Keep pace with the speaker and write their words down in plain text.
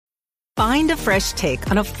Find a fresh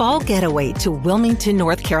take on a fall getaway to Wilmington,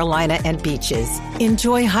 North Carolina and beaches.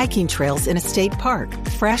 Enjoy hiking trails in a state park,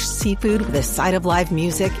 fresh seafood with a side of live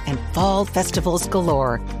music, and fall festivals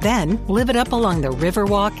galore. Then live it up along the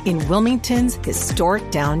Riverwalk in Wilmington's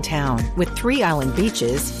historic downtown. With 3 island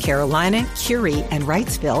beaches, Carolina, Curie, and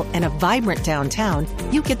Wrightsville, and a vibrant downtown,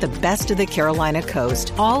 you get the best of the Carolina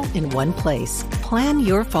coast all in one place. Plan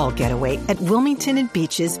your fall getaway at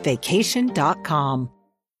WilmingtonandBeachesVacation.com.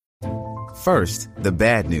 First, the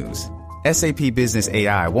bad news. SAP Business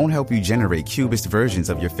AI won't help you generate cubist versions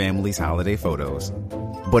of your family's holiday photos.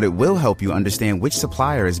 But it will help you understand which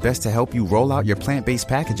supplier is best to help you roll out your plant-based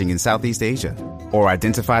packaging in Southeast Asia, or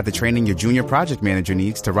identify the training your junior project manager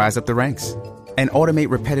needs to rise up the ranks, and automate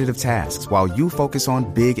repetitive tasks while you focus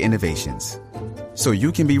on big innovations, so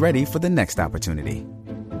you can be ready for the next opportunity.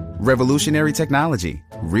 Revolutionary technology,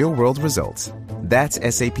 real-world results. That's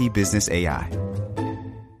SAP Business AI.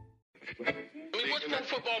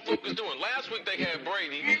 Football doing. Last week they had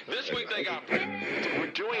Brady. This week they got Brady. We're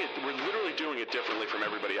literally doing it differently from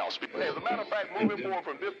everybody else. As a matter of fact, moving forward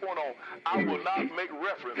from this point on, I will not make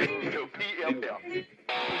reference to PFF.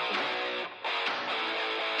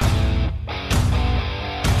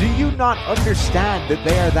 Do you not understand that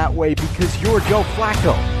they are that way because you're Joe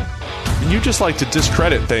Flacco? And you just like to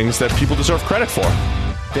discredit things that people deserve credit for.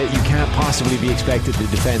 That you can't possibly be expected to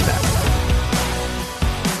defend that.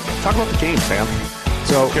 Talk about the game, Sam.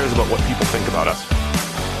 So who cares about what people think about us?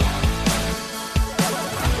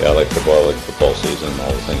 Yeah, I like football season, and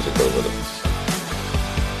all the things that go with it.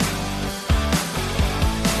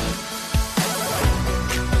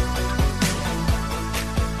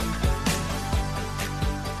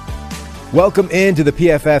 Welcome into the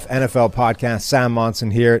PFF NFL podcast. Sam Monson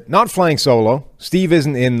here. Not flying solo. Steve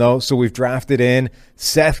isn't in, though, so we've drafted in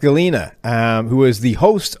Seth Galina, who is the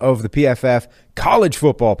host of the PFF college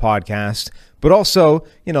football podcast, but also,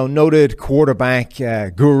 noted quarterback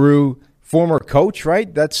guru, former coach,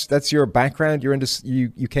 right? That's your background.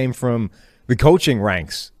 You came from the coaching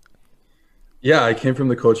ranks. Yeah, I came from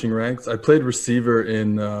the coaching ranks. I played receiver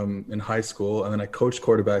in high school, and then I coached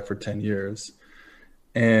quarterback for 10 years.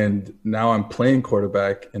 And now I'm playing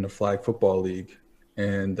quarterback in a flag football league,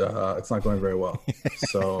 and it's not going very well.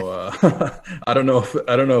 So I don't know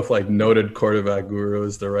if like noted quarterback guru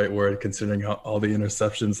is the right word, considering all the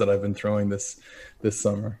interceptions that I've been throwing this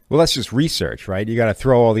summer. Well, that's just research, right? You got to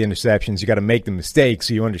throw all the interceptions. You got to make the mistakes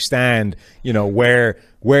so you understand, where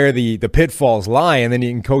the pitfalls lie, and then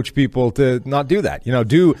you can coach people to not do that.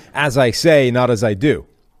 Do as I say, not as I do.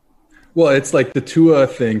 Well, it's like the Tua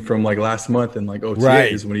thing from like last month in like OTAs,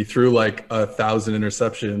 right, when he threw like 1,000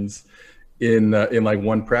 interceptions in like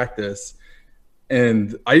one practice.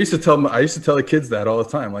 And I used to tell the kids that all the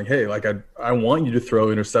time, like, hey, like I want you to throw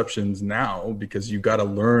interceptions now because you got to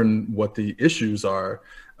learn what the issues are.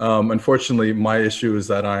 Unfortunately, my issue is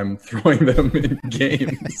that I'm throwing them in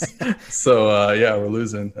games. So yeah, we're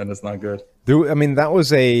losing, and it's not good. I mean, that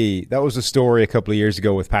was a story a couple of years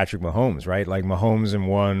ago with Patrick Mahomes, right? Like Mahomes in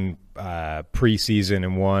one preseason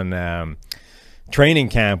and one training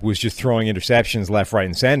camp was just throwing interceptions left, right,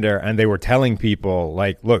 and center, and they were telling people,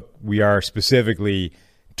 like, look, we are specifically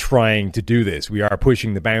trying to do this. We are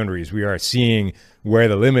pushing the boundaries. We are seeing where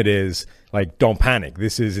the limit is. Like, don't panic.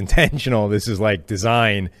 This is intentional. This is like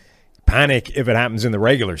design. Panic if it happens in the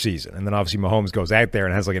regular season. And then obviously Mahomes goes out there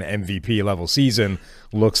and has like an MVP level season,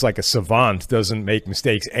 looks like a savant, doesn't make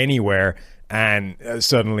mistakes anywhere, and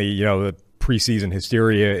suddenly, the preseason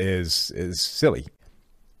hysteria is silly.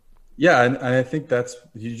 Yeah, and I think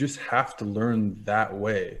you just have to learn that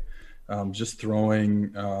way. Just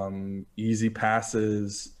throwing easy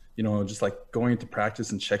passes, just like going into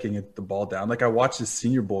practice and checking the ball down. Like I watch the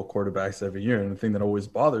Senior Bowl quarterbacks every year, and the thing that always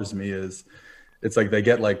bothers me is it's like they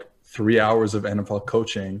get like 3 hours of NFL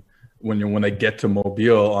coaching when they get to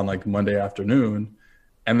Mobile on like Monday afternoon,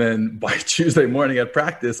 and then by Tuesday morning at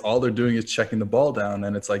practice, all they're doing is checking the ball down.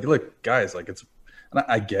 And it's like, look, guys, like and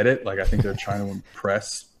I get it. Like I think they're trying to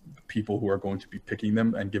impress people who are going to be picking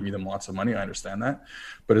them and giving them lots of money. I understand that,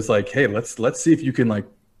 but it's like, hey, let's see if you can like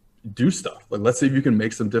do stuff. Like let's see if you can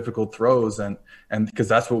make some difficult throws, and because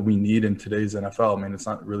that's what we need in today's NFL. I mean, it's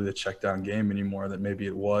not really a check down game anymore that maybe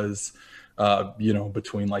it was,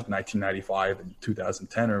 between like 1995 and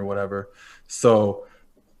 2010 or whatever. So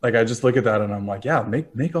like I just look at that and I'm like, yeah,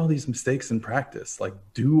 make all these mistakes in practice, like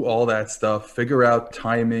do all that stuff, figure out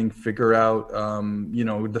timing, figure out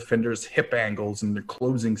defenders' hip angles and their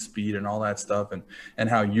closing speed and all that stuff, and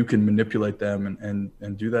how you can manipulate them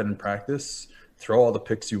and do that in practice. Throw all the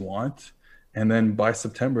picks you want, and then by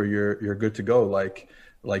September you're good to go. Like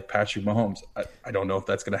like Patrick Mahomes. I don't know if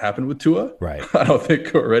that's going to happen with Tua. Right. I don't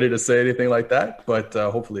think we're ready to say anything like that, but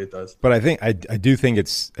hopefully it does. But I do think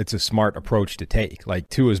it's a smart approach to take. Like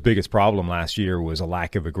Tua's biggest problem last year was a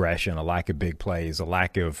lack of aggression, a lack of big plays, a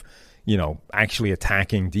lack of, actually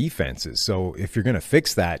attacking defenses. So if you're going to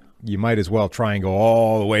fix that, you might as well try and go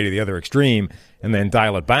all the way to the other extreme and then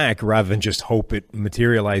dial it back rather than just hope it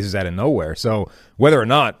materializes out of nowhere. So whether or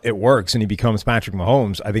not it works and he becomes Patrick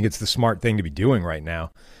Mahomes, I think it's the smart thing to be doing right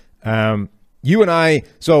now. You and I,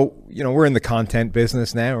 we're in the content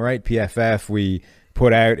business now, right? PFF, we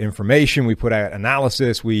put out information, we put out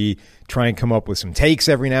analysis, we try and come up with some takes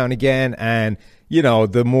every now and again. And,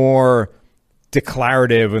 the more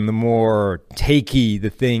declarative and the more takey the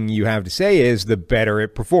thing you have to say is, the better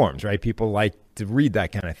it performs, right? People like to read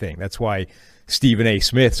that kind of thing. That's why Stephen A.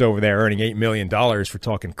 Smith's over there earning $8 million for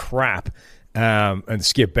talking crap. And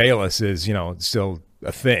Skip Bayless is, still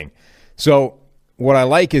a thing. So what I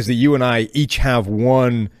like is that you and I each have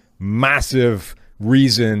one massive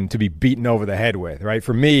reason to be beaten over the head with, right?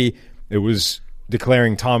 For me, it was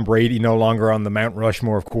declaring Tom Brady no longer on the Mount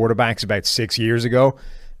Rushmore of quarterbacks about 6 years ago.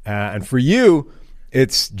 And for you,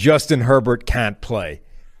 it's Justin Herbert can't play.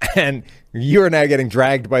 And you're now getting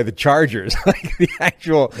dragged by the Chargers. Like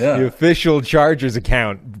the official Chargers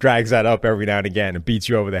account drags that up every now and again and beats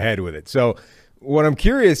you over the head with it. So what I'm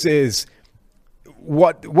curious is,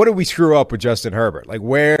 what did we screw up with Justin Herbert? Like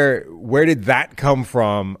where did that come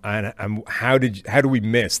from, and how do we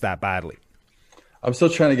miss that badly? I'm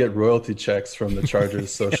still trying to get royalty checks from the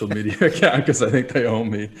Chargers social media account because I think they owe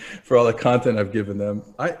me for all the content I've given them.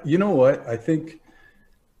 You know what? I think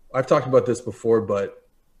I've talked about this before, but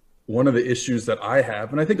one of the issues that I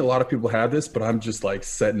have, and I think a lot of people have this, but I'm just like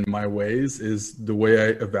set in my ways, is the way I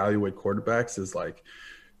evaluate quarterbacks is like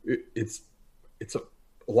it's a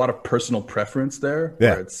lot of personal preference there.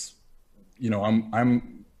 Yeah. Where it's,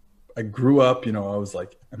 I grew up, I was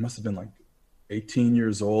like, I must have been like 18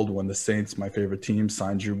 years old when the Saints, my favorite team,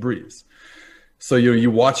 signed Drew Brees. So you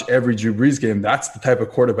watch every Drew Brees game. That's the type of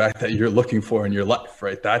quarterback that you're looking for in your life,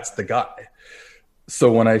 right? That's the guy. So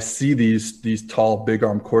when I see these tall, big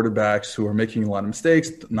arm quarterbacks who are making a lot of mistakes,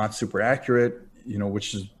 not super accurate,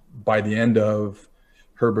 which is by the end of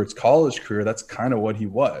Herbert's college career, that's kind of what he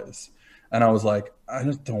was. And I was like, I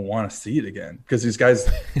just don't want to see it again, because these guys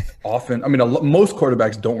often, most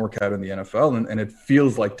quarterbacks don't work out in the NFL. And it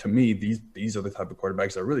feels like, to me, these are the type of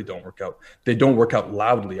quarterbacks that really don't work out. They don't work out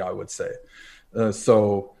loudly, I would say.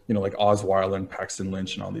 Like Osweiler and Paxton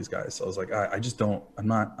Lynch and all these guys. So I was like, I just don't, I'm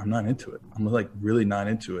not into it. I'm like really not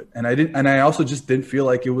into it. And I also just didn't feel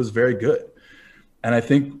like it was very good. And I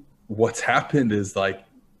think what's happened is like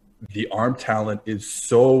the arm talent is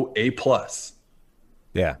so A+.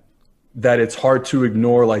 Yeah. That it's hard to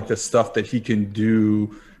ignore like the stuff that he can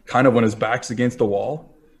do kind of when his back's against the wall.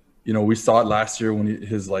 We saw it last year when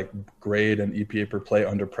his like grade and EPA per play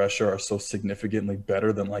under pressure are so significantly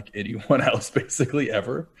better than like anyone else basically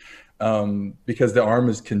ever. Because the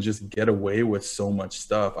arm can just get away with so much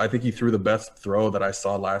stuff. I think he threw the best throw that I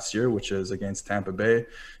saw last year, which is against Tampa Bay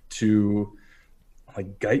to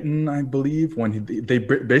like Guyton, I believe, when they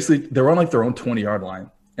were on like their own 20-yard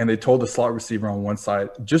line. And they told the slot receiver on one side,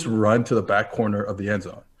 just run to the back corner of the end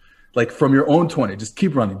zone. Like from your own 20, just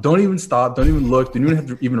keep running. Don't even stop. Don't even look. Don't even have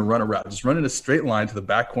to even run a route. Just run in a straight line to the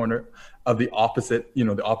back corner of the opposite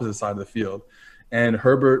side of the field. And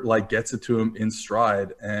Herbert like gets it to him in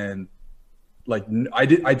stride. And like, I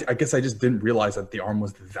guess I just didn't realize that the arm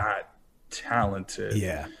was that talented.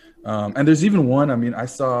 Yeah. And there's even one, I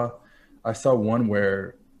saw one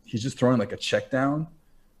where he's just throwing like a check down,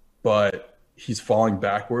 but he's falling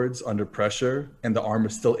backwards under pressure, and the arm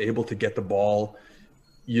is still able to get the ball,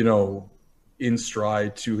 in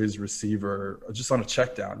stride to his receiver just on a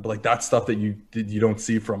check down. But like that's stuff that you don't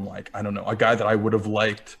see from like, I don't know, a guy that I would have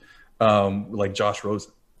liked, like Josh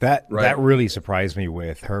Rosen. That really surprised me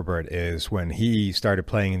with Herbert is when he started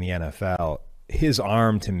playing in the NFL, his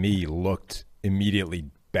arm to me looked immediately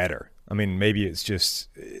better. Maybe it's just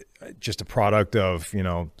a product of,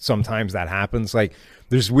 sometimes that happens. Like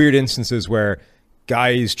there's weird instances where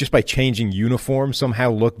guys just by changing uniform somehow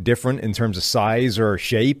look different in terms of size or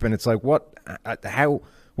shape. And it's like, what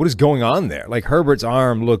is going on there? Like Herbert's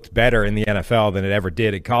arm looked better in the NFL than it ever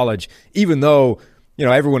did at college, even though,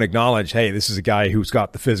 everyone acknowledged, hey, this is a guy who's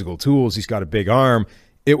got the physical tools. He's got a big arm.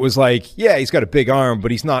 It was like, yeah, he's got a big arm,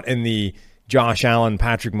 but he's not in the Josh Allen,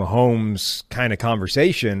 Patrick Mahomes kind of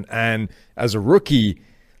conversation. And as a rookie,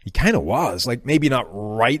 he kind of was like maybe not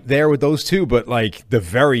right there with those two, but like the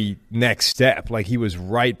very next step, like he was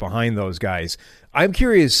right behind those guys. I'm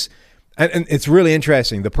curious, and it's really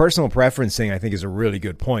interesting. The personal preference thing I think is a really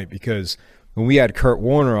good point, because when we had Kurt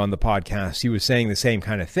Warner on the podcast, he was saying the same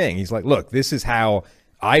kind of thing. He's like, look, this is how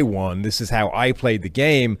I won. This is how I played the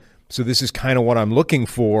game. So this is kind of what I'm looking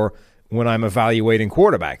for when I'm evaluating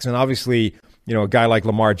quarterbacks. And obviously, a guy like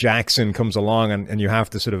Lamar Jackson comes along and you have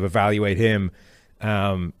to sort of evaluate him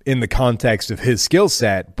in the context of his skill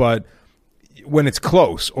set. But when it's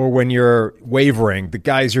close or when you're wavering, the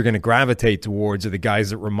guys you're going to gravitate towards are the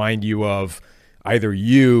guys that remind you of either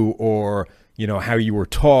you or, how you were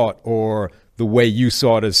taught or the way you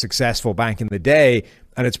saw it as successful back in the day.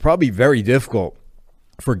 And it's probably very difficult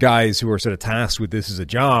for guys who are sort of tasked with this as a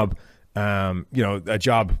job, a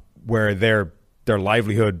job where their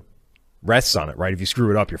livelihood rests on it, right? If you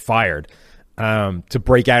screw it up, you're fired. To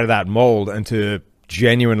break out of that mold and to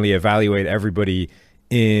genuinely evaluate everybody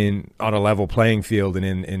on a level playing field and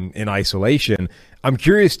in isolation. I'm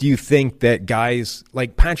curious, do you think that guys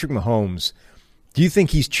like Patrick Mahomes, do you think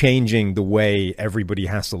he's changing the way everybody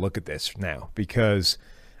has to look at this now? Because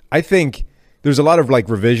I think there's a lot of like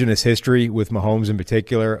revisionist history with Mahomes in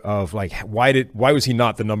particular of like, why was he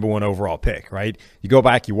not the number one overall pick, right? You go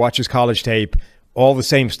back, you watch his college tape, all the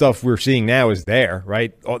same stuff we're seeing now is there,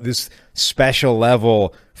 right? All this special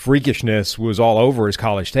level freakishness was all over his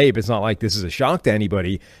college tape. It's not like this is a shock to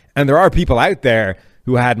anybody. And there are people out there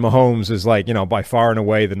who had Mahomes as like, by far and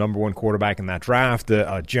away the number one quarterback in that draft,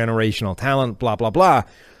 a generational talent, blah, blah, blah.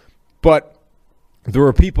 But there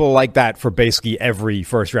were people like that for basically every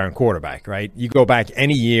first-round quarterback, right? You go back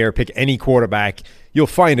any year, pick any quarterback, you'll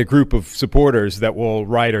find a group of supporters that will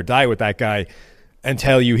ride or die with that guy and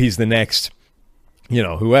tell you he's the next,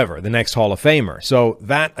 whoever, the next Hall of Famer. So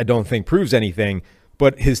that I don't think proves anything,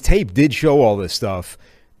 but his tape did show all this stuff.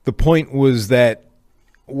 The point was that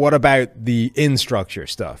what about the in-structure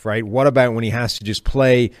stuff, right? What about when he has to just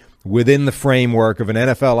play within the framework of an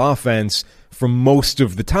NFL offense for most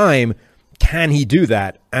of the time? Can he do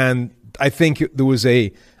that? And I think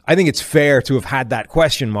I think it's fair to have had that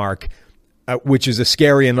question mark, which is a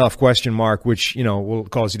scary enough question mark, which, will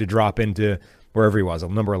cause you to drop into wherever he was,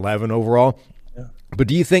 number 11 overall. Yeah. But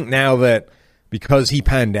do you think now that because he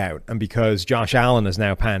panned out and because Josh Allen has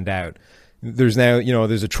now panned out, there's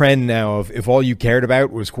a trend now of if all you cared about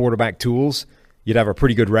was quarterback tools, you'd have a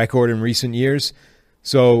pretty good record in recent years.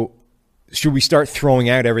 So should we start throwing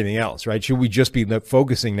out everything else, right? Should we just be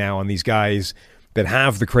focusing now on these guys that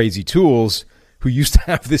have the crazy tools who used to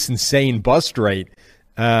have this insane bust rate,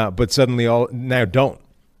 but suddenly all now don't?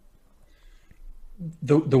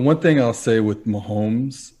 The one thing I'll say with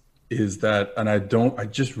Mahomes is that, and I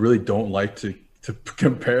just really don't like to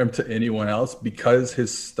compare him to anyone else because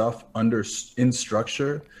his stuff in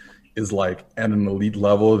structure is like at an elite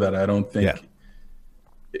level that I don't think.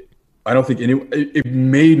 Yeah. I don't think it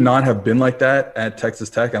may not have been like that at Texas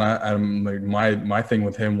Tech, and I'm like my thing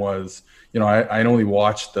with him was, I only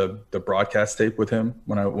watched the broadcast tape with him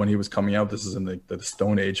when he was coming out. This is in the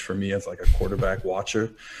stone age for me as like a quarterback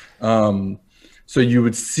watcher. So you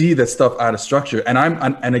would see that stuff out of structure,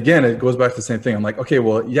 and again, it goes back to the same thing. I'm like, okay,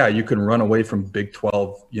 well, yeah, you can run away from Big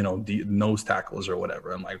 12, nose tackles or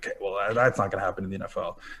whatever. I'm like, okay, well, that's not going to happen in the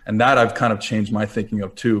NFL, and that I've kind of changed my thinking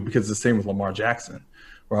of too, because it's the same with Lamar Jackson,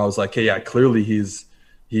 where I was like, hey, yeah, clearly he's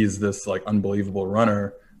this like unbelievable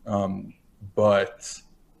runner, but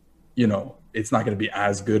it's not going to be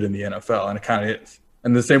as good in the NFL, and it kind of is.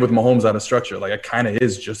 And the same with Mahomes out of structure. Like, it kind of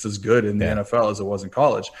is just as good in the NFL as it was in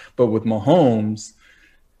college. But with Mahomes,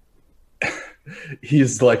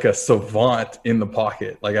 he's like a savant in the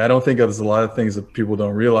pocket. Like, I don't think there's a lot of things that people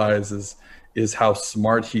don't realize is how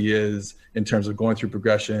smart he is in terms of going through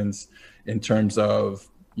progressions, in terms of,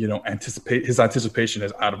 his anticipation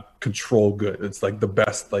is out of control good. It's like the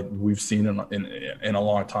best like we've seen in a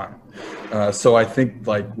long time. So I think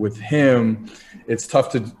like with him, it's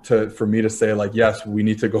tough for me to say like, yes, we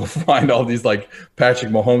need to go find all these like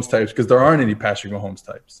Patrick Mahomes types, because there aren't any Patrick Mahomes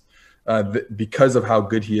types because of how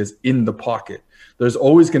good he is in the pocket. There's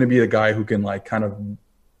always going to be a guy who can like kind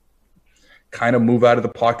of move out of the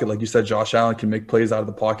pocket. Like you said, Josh Allen can make plays out of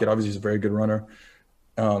the pocket. Obviously, he's a very good runner.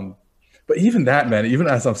 But even that, man, even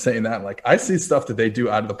as I'm saying that, like I see stuff that they do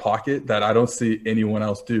out of the pocket that I don't see anyone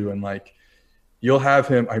else do. And like you'll have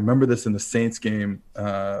him. I remember this in the Saints game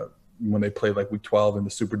when they played like week 12 in the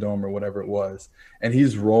Superdome or whatever it was. And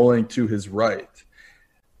he's rolling to his right.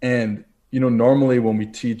 And, normally when we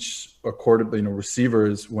teach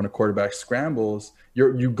receivers, when a quarterback scrambles,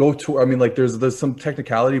 you go to, I mean, like there's some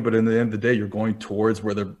technicality, but in the end of the day, you're going towards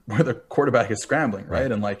where the quarterback is scrambling, right?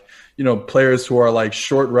 And like, players who are like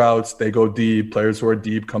short routes, they go deep. Players who are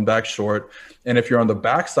deep come back short. And if you're on the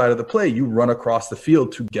backside of the play, you run across the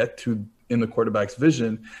field to get to in the quarterback's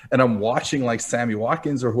vision. And I'm watching like Sammy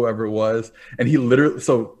Watkins or whoever it was. And he literally,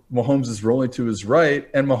 so Mahomes is rolling to his right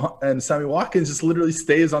and Sammy Watkins just literally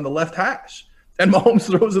stays on the left hash and Mahomes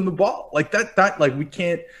throws in the ball like that. Like we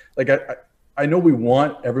can't, like, I know we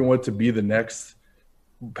want everyone to be the next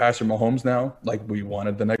Patrick Mahomes now. Like we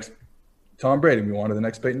wanted the next Tom Brady, we wanted the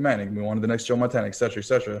next Peyton Manning, we wanted the next Joe Montana, et cetera, et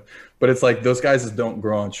cetera. But it's like those guys just don't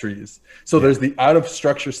grow on trees. So there's the out of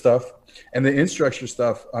structure stuff and the in structure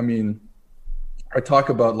stuff. I mean, I talk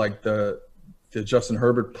about like the Justin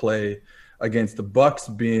Herbert play against the Bucks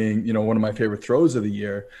being, you know, one of my favorite throws of the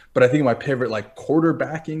year. But I think my favorite like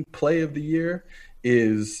quarterbacking play of the year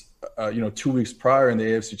is, 2 weeks prior in the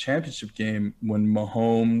AFC Championship game when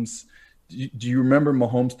Mahomes. Do you remember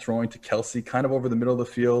Mahomes throwing to Kelsey kind of over the middle of the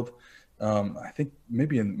field? I think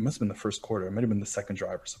maybe it must have been the first quarter. It might have been the second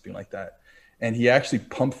drive or something like that. And he actually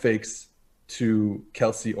pump fakes to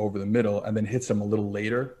Kelsey over the middle and then hits him a little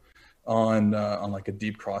later on like a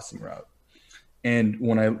deep crossing route. And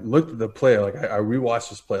when I looked at the play, like I rewatched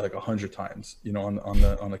this play like 100 times,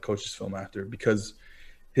 on the coach's film after, because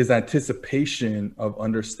his anticipation of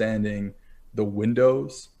understanding the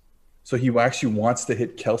windows. So he actually wants to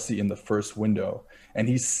hit Kelsey in the first window, and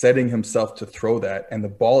he's setting himself to throw that, and the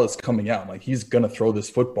ball is coming out. Like he's going to throw this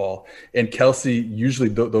football, and Kelsey, usually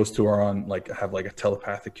those two are on have a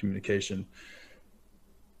telepathic communication.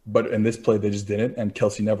 But in this play, they just didn't, and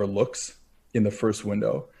Kelsey never looks in the first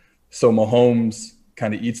window. So Mahomes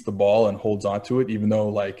kind of eats the ball and holds onto it, even though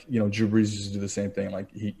Drew Brees used to do the same thing. Like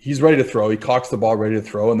he's ready to throw, he cocks the ball ready to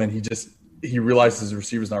throw, and then he realizes the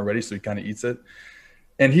receiver's not ready, so he kind of eats it.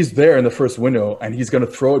 And he's there in the first window, and he's going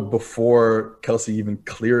to throw it before Kelsey even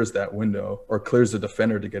clears that window or clears the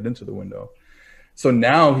defender to get into the window. So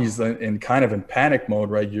now he's in panic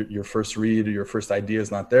mode, right? Your first read or your first idea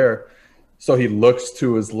is not there. So he looks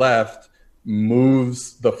to his left,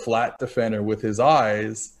 moves the flat defender with his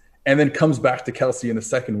eyes, and then comes back to Kelsey in the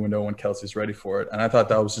second window when Kelsey's ready for it. And I thought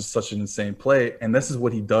that was just such an insane play. And this is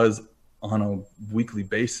what he does on a weekly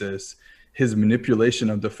basis, his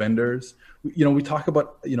manipulation of defenders. We talk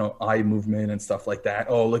about, eye movement and stuff like that.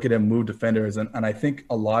 Oh, look at him move defenders. And I think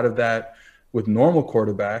a lot of that with normal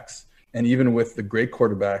quarterbacks and even with the great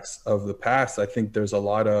quarterbacks of the past, I think there's a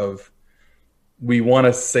lot of, we want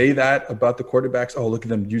to say that about the quarterbacks. Oh, look at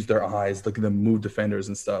them use their eyes. Look at them move defenders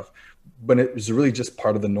and stuff. But it was really just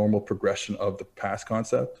part of the normal progression of the pass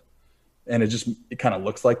concept. And it kind of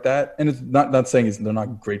looks like that. And it's not saying they're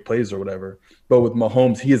not great plays or whatever. But with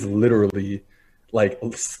Mahomes, he is literally like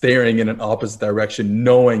staring in an opposite direction,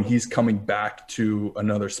 knowing he's coming back to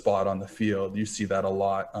another spot on the field. You see that a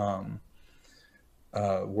lot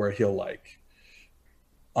where he'll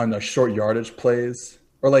on the short yardage plays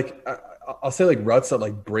or I'll say routes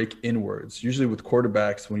that break inwards. Usually with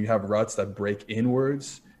quarterbacks, when you have routes that break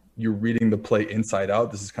inwards, you're reading the play inside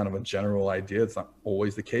out. This is kind of a general idea. It's not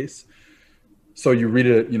always the case. So you read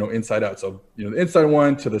it, inside out. So, the inside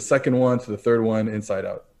one to the second one to the third one, inside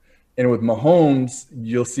out. And with Mahomes,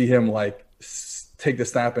 you'll see him take the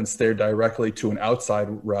snap and stare directly to an outside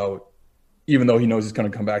route, even though he knows he's going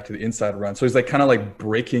to come back to the inside run. So he's kind of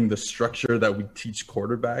breaking the structure that we teach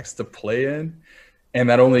quarterbacks to play in. And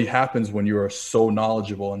that only happens when you are so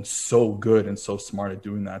knowledgeable and so good and so smart at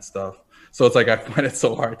doing that stuff. So it's I find it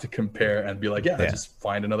so hard to compare and be just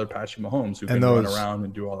find another Patrick Mahomes who can run around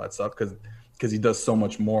and do all that stuff because he does so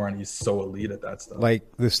much more and he's so elite at that stuff.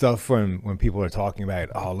 Like the stuff when people are talking about,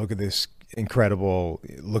 oh, look at this incredible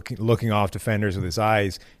looking off defenders with his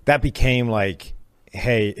eyes, that became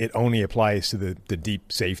hey, it only applies to the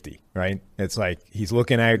deep safety, right? It's he's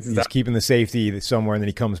looking out, he's keeping the safety somewhere, and then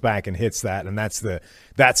he comes back and hits that, and that's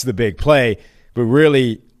the big play. But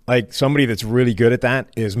really, somebody that's really good at that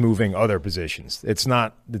is moving other positions. It's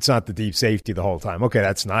not the deep safety the whole time. Okay,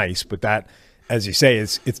 that's nice, but that, as you say,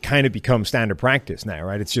 it's kind of become standard practice now,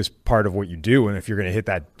 right? It's just part of what you do, and if you're going to hit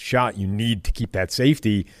that shot, you need to keep that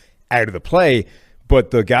safety out of the play.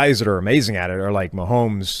 But the guys that are amazing at it are like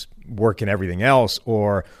Mahomes working everything else.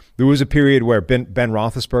 Or there was a period where Ben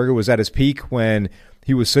Roethlisberger was at his peak when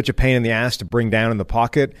he was such a pain in the ass to bring down in the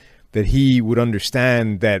pocket that he would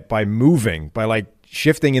understand that by moving, by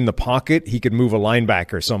shifting in the pocket, he could move a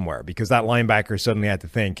linebacker somewhere, because that linebacker suddenly had to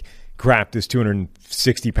think, crap, this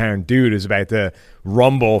 260-pound dude is about to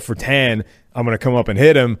rumble for 10. I'm going to come up and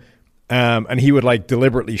hit him. And he would like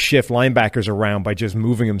deliberately shift linebackers around by just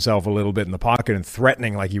moving himself a little bit in the pocket and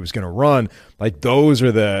threatening like he was going to run. Like those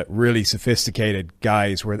are the really sophisticated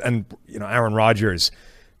guys and Aaron Rodgers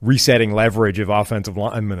resetting leverage of offensive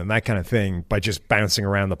linemen and that kind of thing by just bouncing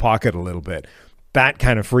around the pocket a little bit. That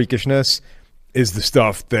kind of freakishness is the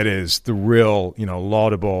stuff that is the real,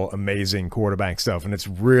 laudable, amazing quarterback stuff. And it's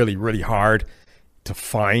really, really hard to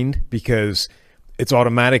find because it's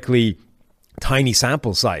automatically tiny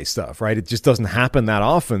sample size stuff, right? It just doesn't happen that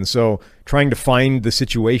often. So trying to find the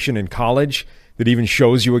situation in college that even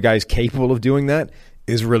shows you a guy's capable of doing that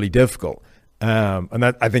is really difficult. And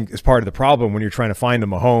that, I think, is part of the problem when you're trying to find a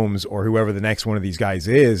Mahomes or whoever the next one of these guys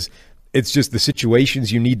is. It's just the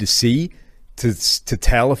situations you need to see to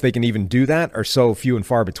tell if they can even do that are so few and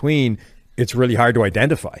far between. It's really hard to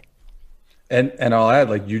identify. And I'll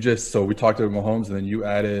add, so we talked about Mahomes, and then you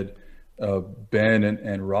added Ben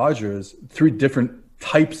and Rodgers, 3 different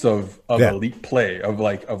types of elite play,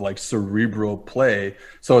 of cerebral play.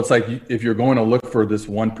 So it's like, if you're going to look for this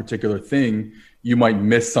one particular thing, you might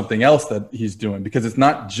miss something else that he's doing, because it's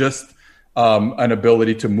not just an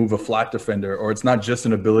ability to move a flat defender, or it's not just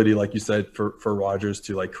an ability, like you said, for Rodgers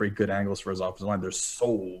to create good angles for his offensive line. There's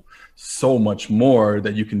so much more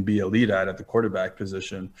that you can be elite at the quarterback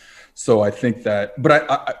position. So I think that, but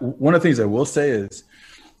I one of the things I will say is,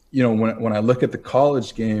 when I look at the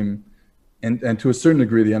college game and to a certain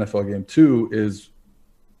degree the NFL game too, is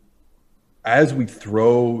as we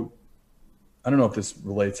throw, I don't know if this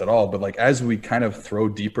relates at all, but as we kind of throw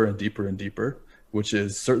deeper and deeper and deeper, which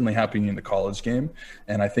is certainly happening in the college game.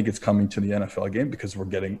 And I think it's coming to the NFL game, because where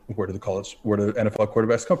do the NFL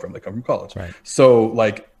quarterbacks come from? They come from college. Right. So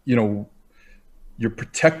you're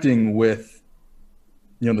protecting with,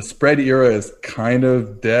 the spread era is kind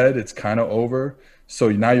of dead. It's kind of over. So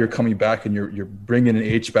now you're coming back and you're bringing an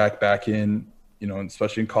H-back in,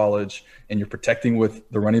 especially in college, and you're protecting with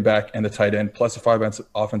the running back and the tight end plus a 5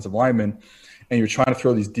 offensive lineman. And you're trying to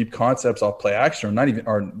throw these deep concepts off play action,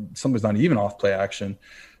 or sometimes not even off play action.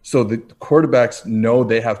 So the quarterbacks know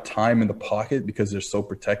they have time in the pocket because they're so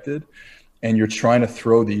protected. And you're trying to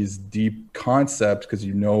throw these deep concepts because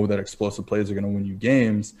you know that explosive plays are going to win you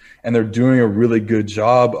games. And they're doing a really good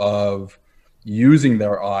job of using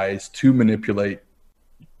their eyes to manipulate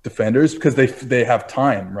defenders because they have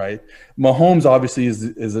time, right? Mahomes obviously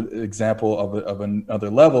is an example of another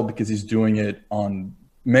level, because he's doing it on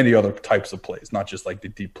many other types of plays, not just the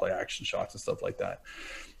deep play action shots and stuff like that.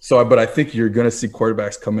 So, but I think you're going to see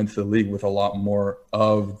quarterbacks come into the league with a lot more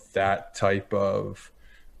of that type of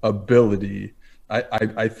ability.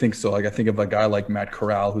 I think so. I think of a guy like Matt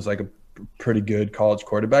Corral, who's a pretty good college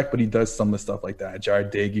quarterback, but he does some of the stuff like that.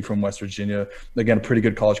 Jared Dagey from West Virginia, again, a pretty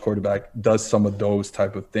good college quarterback, does some of those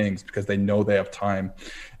type of things because they know they have time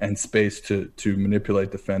and space to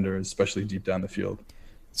manipulate defenders, especially deep down the field.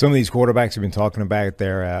 Some of these quarterbacks we've been talking about,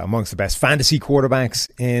 they're amongst the best fantasy quarterbacks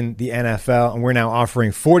in the NFL, and we're now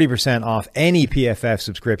offering 40% off any PFF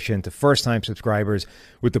subscription to first-time subscribers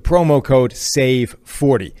with the promo code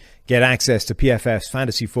SAVE40. Get access to PFF's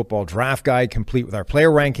Fantasy Football Draft Guide, complete with our player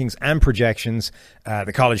rankings and projections,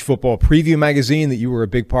 the College Football Preview magazine that you were a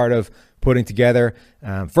big part of putting together,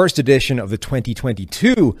 first edition of the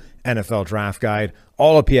 2022 NFL Draft Guide,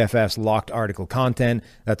 all of PFF's locked article content.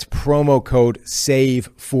 That's promo code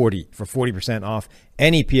SAVE40 for 40% off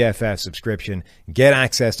any PFF subscription. Get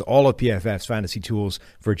access to all of PFF's fantasy tools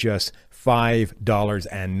for just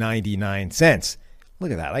 $5.99.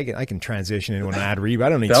 Look at that. I can transition into an ad read. I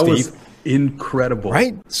don't need that Steve. Was incredible.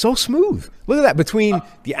 Right? So smooth. Look at that. Between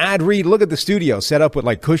the ad read, look at the studio set up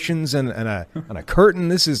with cushions and a curtain.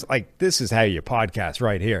 This is how you podcast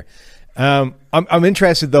right here. I'm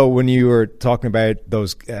interested though when you were talking about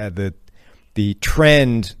those the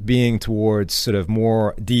trend being towards sort of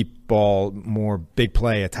more deep ball, more big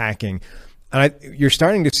play attacking. And you're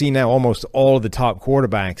starting to see now almost all of the top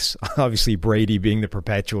quarterbacks, obviously Brady being the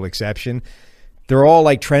perpetual exception, they're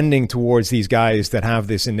all trending towards these guys that have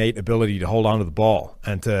this innate ability to hold on to the ball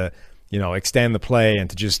and to, extend the play and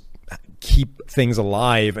to just keep things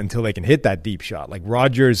alive until they can hit that deep shot. Like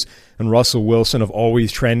Rodgers and Russell Wilson have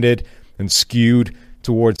always trended and skewed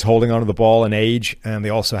towards holding onto the ball in age, and they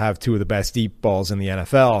also have two of the best deep balls in the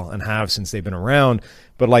NFL and have since they've been around.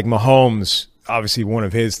 But Mahomes, obviously one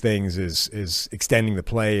of his things is extending the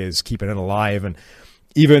play, is keeping it alive, and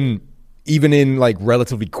even in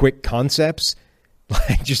relatively quick concepts,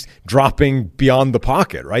 just dropping beyond the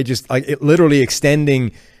pocket, right? Just it literally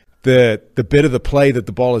extending the bit of the play that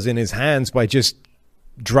the ball is in his hands by just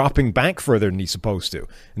dropping back further than he's supposed to.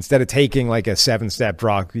 Instead of taking a 7-step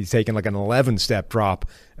drop, he's taking an 11-step drop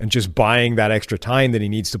and just buying that extra time that he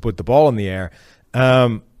needs to put the ball in the air.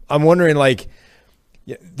 I'm wondering,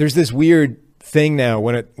 there's this weird thing now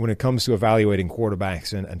when it comes to evaluating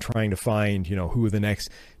quarterbacks and trying to find, who the next.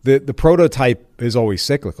 The prototype is always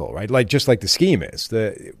cyclical, right? Just like the scheme is.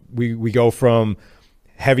 We go from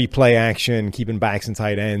heavy play action, keeping backs and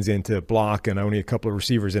tight ends into block and only a couple of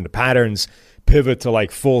receivers into patterns, pivot to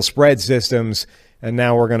like full spread systems, and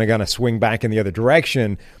now we're going to swing back in the other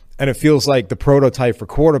direction. And it feels like the prototype for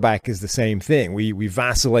quarterback is the same thing. We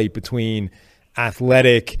vacillate between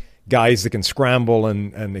athletic guys that can scramble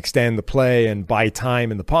and extend the play and buy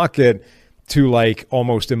time in the pocket to like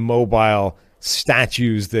almost immobile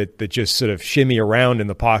statues that just sort of shimmy around in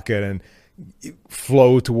the pocket and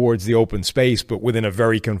flow towards the open space, but within a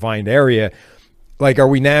very confined area. Like, are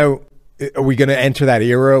we going to enter that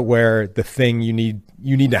era where the thing you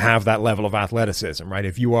need to have that level of athleticism, right?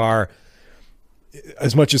 If you are,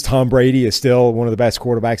 as much as Tom Brady is still one of the best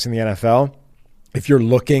quarterbacks in the NFL, if you're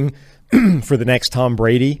looking for the next Tom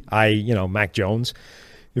Brady, Mac Jones,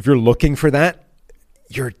 if you're looking for that,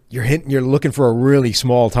 you're looking for a really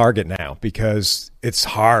small target now, because it's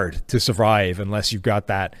hard to survive unless you've got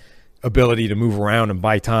that ability to move around and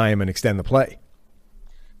buy time and extend the play.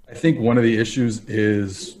 I think one of the issues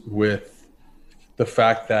is with the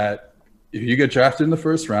fact that if you get drafted in the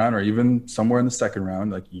first round or even somewhere in the second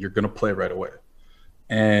round, like, you're going to play right away.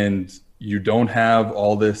 And you don't have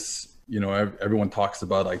all this, everyone talks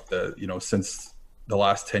about like since the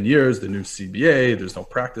last 10 years, the new CBA, there's no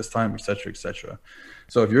practice time, et cetera, et cetera.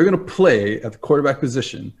 So if you're going to play at the quarterback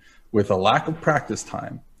position with a lack of practice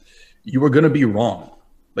time, you are going to be wrong.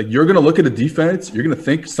 Like, you're going to look at a defense, you're going to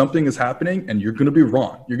think something is happening, and you're going to be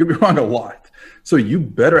wrong. You're going to be wrong a lot. So you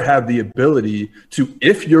better have the ability to,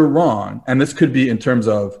 if you're wrong, and this could be in terms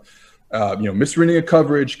of, misreading a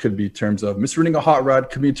coverage, could be in terms of misreading a hot rod,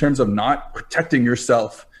 could be in terms of not protecting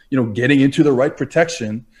yourself, getting into the right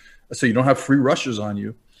protection so you don't have free rushers on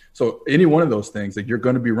you. So any one of those things that you're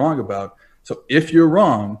going to be wrong about. So if you're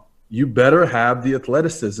wrong, you better have the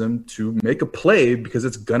athleticism to make a play, because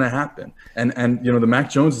it's going to happen. And the Mac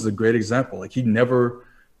Jones is a great example. Like, he never,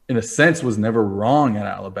 in a sense, was never wrong at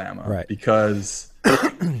Alabama, right? Because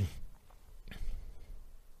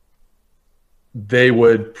they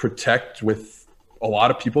would protect with a lot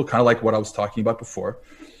of people, kind of like what I was talking about before.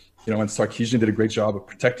 And Sarkisian did a great job of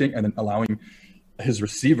protecting and then allowing his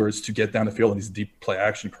receivers to get down the field on these deep play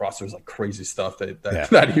action crossers, like crazy stuff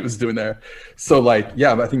that he was doing there. So I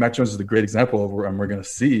think Mac Jones is a great example of where we're going to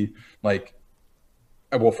see, like,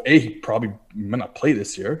 well, he probably might not play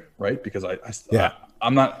this year, right? Because I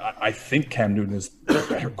think Cam Newton is a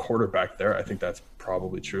better quarterback there. I think that's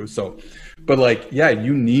probably true. So, but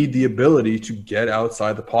you need the ability to get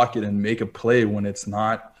outside the pocket and make a play when it's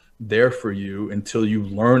not there for you until you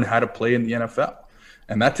learn how to play in the NFL.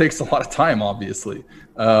 And that takes a lot of time, obviously.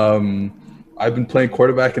 I've been playing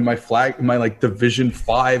quarterback in my Division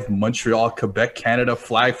 5 Montreal, Quebec, Canada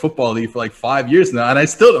flag football league for like 5 years now, and I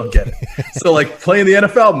still don't get it. So playing the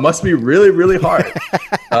NFL must be really, really hard.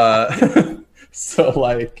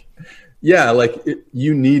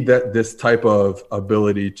 You need this type of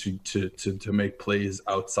ability to make plays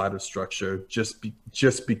outside of structure,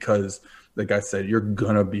 just because, like I said, you're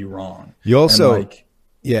gonna be wrong. You also.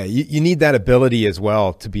 You need that ability as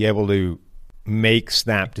well to be able to make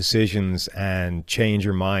snap decisions and change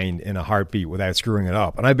your mind in a heartbeat without screwing it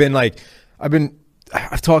up. And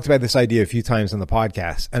I've talked about this idea a few times on the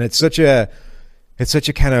podcast, and it's such a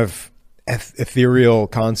kind of ethereal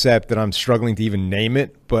concept that I'm struggling to even name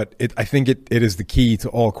it, but I think it is the key to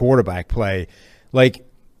all quarterback play. Like,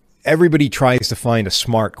 everybody tries to find a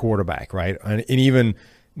smart quarterback, right? And even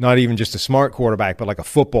not even just a smart quarterback, but like a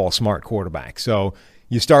football smart quarterback. So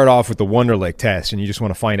you start off with the Wonderlic test, and you just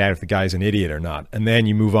want to find out if the guy's an idiot or not. And then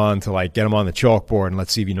you move on to get him on the chalkboard and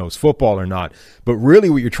let's see if he knows football or not. But really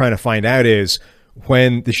what you're trying to find out is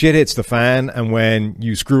when the shit hits the fan and when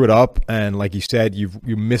you screw it up and, like you said, you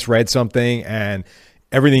misread something and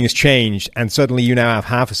everything has changed and suddenly you now have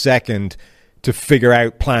half a second to figure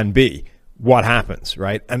out plan B. What happens,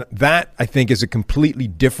 right? And that, I think, is a completely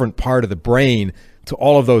different part of the brain to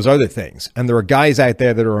all of those other things. And there are guys out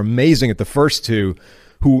there that are amazing at the first two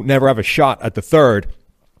who never have a shot at the third.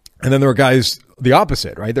 And then there are guys the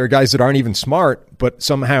opposite, right? There are guys that aren't even smart, but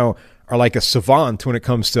somehow are like a savant when it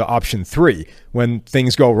comes to option 3. When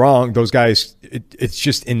things go wrong, those guys, it's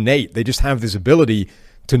just innate. They just have this ability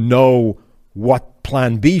to know what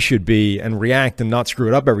plan B should be and react and not screw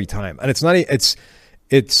it up every time. And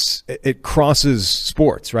it crosses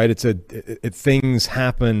sports, right? Things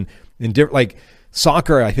happen in different, like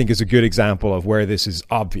soccer, I think, is a good example of where this is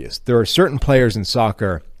obvious. There are certain players in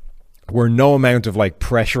soccer where no amount of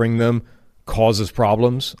pressuring them causes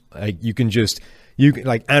problems. Like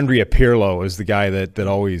like Andrea Pirlo is the guy that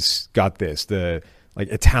always got this, the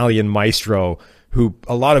Italian maestro, who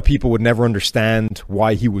a lot of people would never understand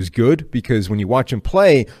why he was good, because when you watch him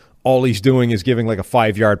play, all he's doing is giving a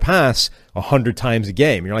 5-yard pass 100 times a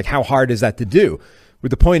game. You're like, how hard is that to do?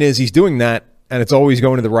 But the point is, he's doing that and it's always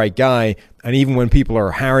going to the right guy. And even when people are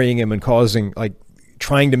harrying him and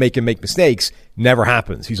trying to make him make mistakes, never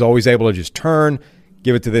happens. He's always able to just turn,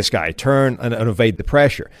 give it to this guy, turn and evade the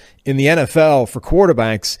pressure. In the NFL, for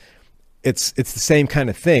quarterbacks, it's the same kind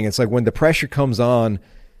of thing. It's like when the pressure comes on,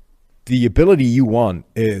 the ability you want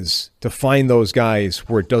is to find those guys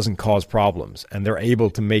where it doesn't cause problems, and they're able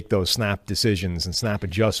to make those snap decisions and snap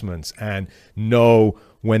adjustments and know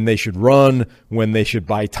when they should run, when they should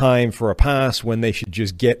buy time for a pass, when they should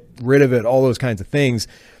just get rid of it, all those kinds of things.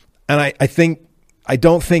 And I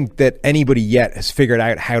don't think that anybody yet has figured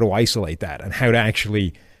out how to isolate that and how to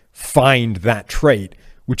actually find that trait,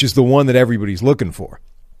 which is the one that everybody's looking for.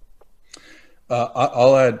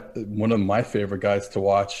 I'll add one of my favorite guys to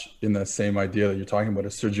watch in the same idea that you're talking about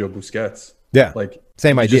is Sergio Busquets. Yeah,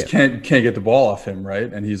 same idea. Just can't get the ball off him,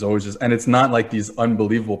 right? And he's always and it's not like these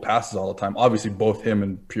unbelievable passes all the time. Obviously, both him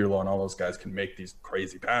and Pirlo and all those guys can make these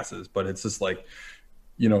crazy passes, but it's just like,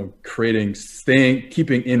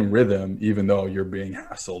 keeping in rhythm, even though you're being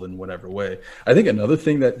hassled in whatever way. I think another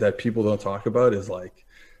thing that people don't talk about is like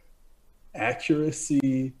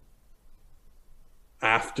accuracy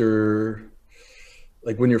after,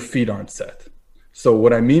 like when your feet aren't set. So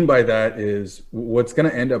what I mean by that is what's going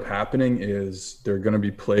to end up happening is there are going to be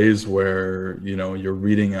plays where, you're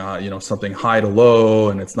reading, something high to low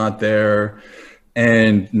and it's not there.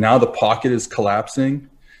 And now the pocket is collapsing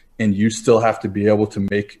and you still have to be able to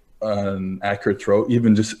make an accurate throw,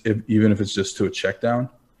 even if it's just to a check down.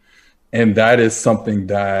 And that is something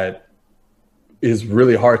that is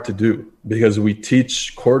really hard to do because we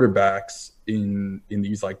teach quarterbacks in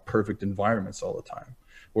these like perfect environments all the time,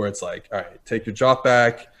 where it's like, all right, take your drop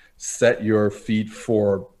back, set your feet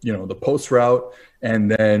for, the post route,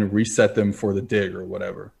 and then reset them for the dig or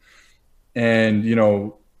whatever. And,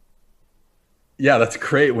 yeah, that's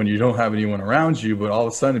great when you don't have anyone around you, but all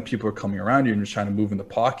of a sudden people are coming around you and you're trying to move in the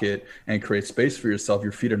pocket and create space for yourself.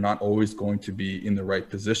 Your feet are not always going to be in the right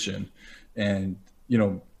position. And,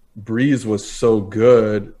 Breeze was so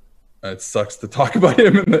good. It sucks to talk about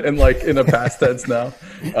him in the past tense now.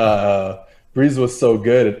 Breeze was so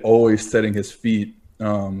good at always setting his feet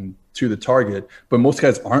to the target, but most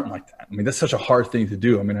guys aren't like that. I mean, that's such a hard thing to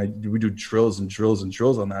do. I mean, we do drills and drills and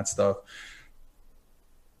drills on that stuff.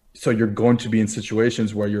 So you're going to be in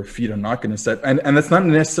situations where your feet are not going to set. And that's not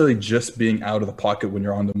necessarily just being out of the pocket when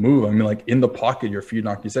you're on the move. I mean, like in the pocket, your feet are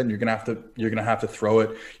not going to set, and you're going to have to throw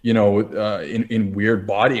it, in weird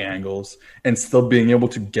body angles and still being able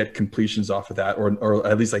to get completions off of that, or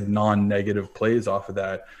at least like non-negative plays off of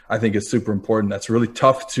that, I think is super important. That's really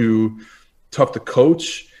tough to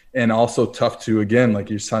coach, and also tough to, again, like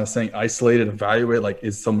you're kind of saying, isolate it, evaluate, like,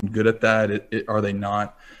 is someone good at that? Are they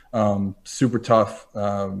not? Super tough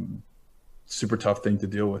thing to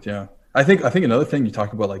deal with. Yeah. I think another thing you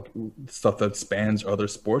talk about, like stuff that spans other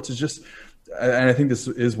sports, is just, and I think this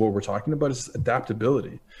is what we're talking about, is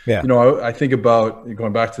adaptability. Yeah. I think about,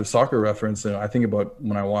 going back to the soccer reference, and I think about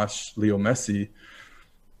when I watched Leo Messi.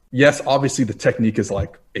 Yes, obviously the technique is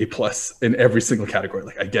like A+ in every single category.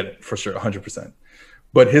 Like I get it for sure, 100%.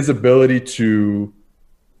 But his ability to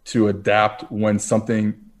adapt when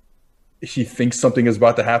he thinks something is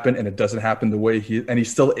about to happen and it doesn't happen the way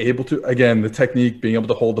he's still able to, again, the technique, being able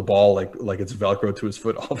to hold the ball like it's Velcro to his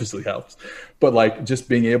foot obviously helps, but like just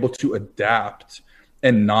being able to adapt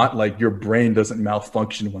and not like your brain doesn't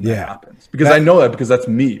malfunction when that happens. Because I know that because that's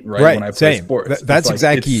me, right? When I play sports.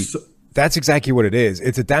 That's exactly what it is.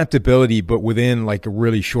 It's adaptability, but within like a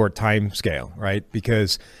really short time scale, right?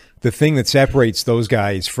 Because the thing that separates those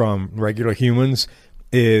guys from regular humans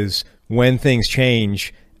is when things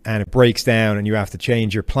change and it breaks down and you have to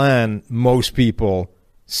change your plan, most people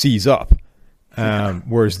seize up.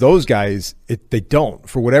 Whereas those guys, they don't.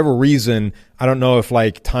 For whatever reason, I don't know if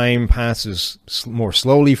like time passes more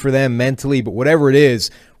slowly for them mentally, but whatever it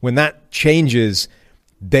is, when that changes,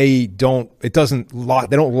 they don't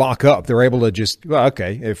lock up. They're able to just, well,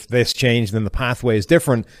 okay, if this changed, then the pathway is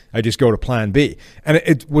different. I just go to plan B.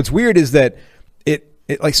 And what's weird is that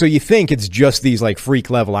so you think it's just these like freak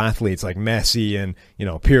level athletes like Messi and,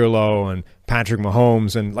 Pirlo and Patrick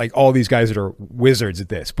Mahomes and like all these guys that are wizards at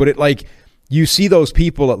this. But you see those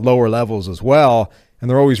people at lower levels as well, and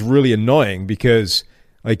they're always really annoying because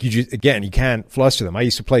like you can't fluster them. I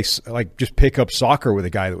used to play just pick up soccer with a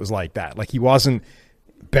guy that was like that. Like he wasn't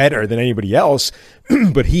better than anybody else,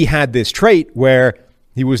 but he had this trait where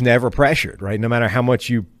he was never pressured, right? No matter how much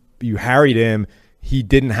you harried him, he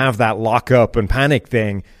didn't have that lock up and panic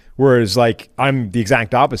thing. Whereas like I'm the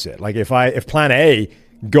exact opposite. Like if plan A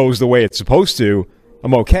goes the way it's supposed to,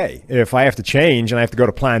 I'm okay. If I have to change and I have to go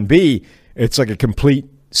to plan B, it's like a complete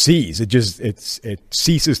seize. It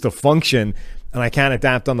ceases to function. and I can't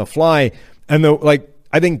adapt on the fly. And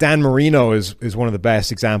I think Dan Marino is one of the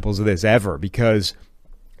best examples of this ever, because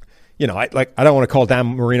I don't want to call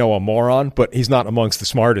Dan Marino a moron, but he's not amongst the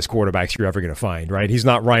smartest quarterbacks you're ever going to find, right? He's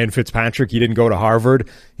not Ryan Fitzpatrick. He didn't go to Harvard.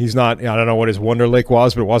 He's not, I don't know what his Wonderlic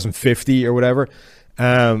was, but it wasn't 50 or whatever.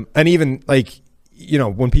 And even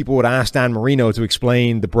when people would ask Dan Marino to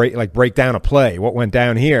explain break down a play, what went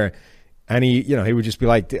down here, and he would just be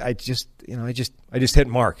like, I just hit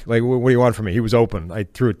Mark. Like, what do you want from me? He was open. I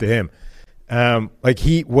threw it to him.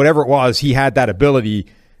 Whatever it was, he had that ability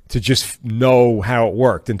to just know how it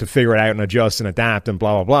worked and to figure it out and adjust and adapt and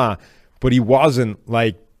blah, blah, blah. But he wasn't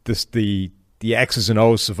like this, the X's and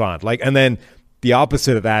O's savant. And then the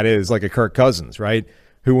opposite of that is like a Kirk Cousins, right?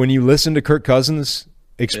 Who, when you listen to Kirk Cousins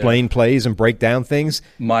explain plays and break down things,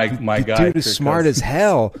 my the guy, dude is Kirk smart Cousins. as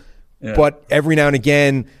hell. Yeah. But every now and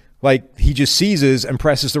again, he just seizes and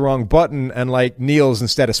presses the wrong button and kneels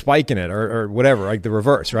instead of spiking it or whatever, like the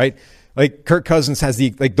reverse, right? Kirk Cousins has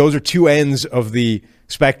those are two ends of the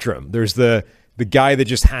spectrum. There's the guy that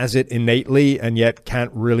just has it innately and yet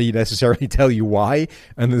can't really necessarily tell you why.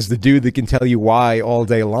 And there's the dude that can tell you why all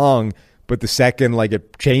day long, but the second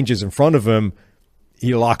it changes in front of him,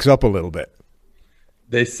 he locks up a little bit.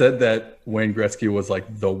 They said that Wayne Gretzky was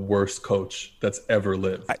the worst coach that's ever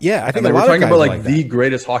lived. Yeah, I think we're a lot talking of guys about that. The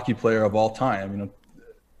greatest hockey player of all time.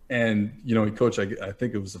 And he coached. I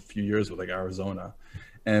think it was a few years with Arizona,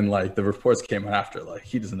 and the reports came after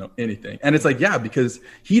he doesn't know anything. And it's because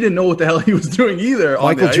he didn't know what the hell he was doing either. Michael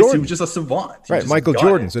on the ice. Jordan. He was just a savant. Right, Michael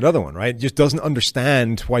Jordan's another one, right? Just doesn't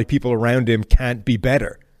understand why people around him can't be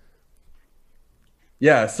better.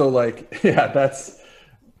 Yeah, so that's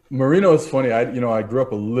Marino is funny. I grew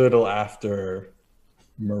up a little after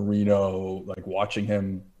Marino, watching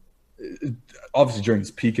him obviously during his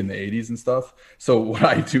peak in the 80s and stuff. So what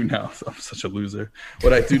I do now, I'm such a loser.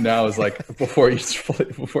 What I do now is before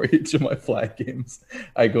each of my flag games,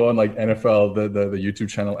 I go on NFL, the YouTube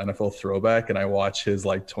channel NFL Throwback, and I watch his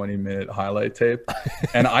 20-minute highlight tape.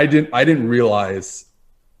 And I didn't realize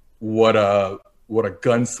what a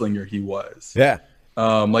gunslinger he was. Yeah.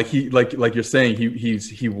 Like you're saying,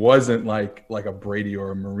 he wasn't like a Brady or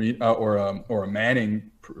a Marino or a Manning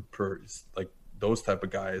those type of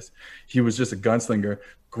guys. He was just a gunslinger,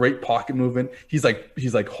 great pocket movement. He's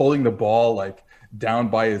holding the ball down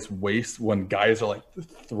by his waist when guys are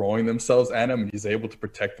throwing themselves at him, and he's able to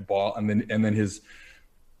protect the ball. And then his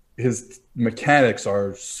mechanics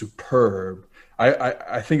are superb.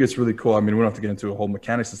 I think it's really cool. I mean, we don't have to get into a whole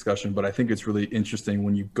mechanics discussion, but I think it's really interesting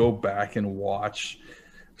when you go back and watch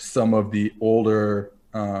some of the older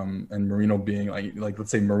and Marino being let's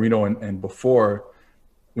say Marino and before.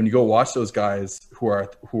 When you go watch those guys who are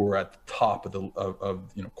at the top of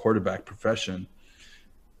the quarterback profession,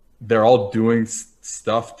 they're all doing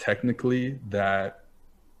stuff technically that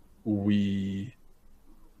we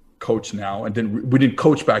coach now, and we didn't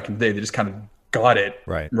coach back in the day. They just kind of got it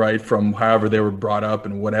right from however they were brought up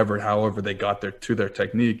and however they got their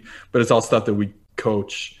technique. But it's all stuff that we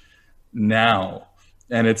coach now,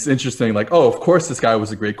 and it's interesting. Of course, this guy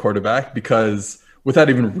was a great quarterback because,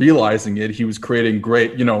 without even realizing it, he was creating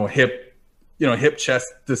great, hip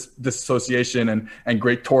chest dissociation and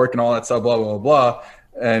great torque and all that stuff, blah, blah, blah.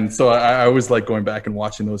 And so I always like going back and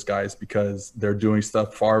watching those guys because they're doing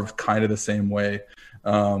stuff far kind of the same way.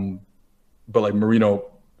 But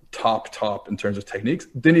Marino, top in terms of techniques,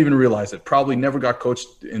 didn't even realize it. Probably never got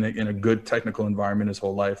coached in a good technical environment his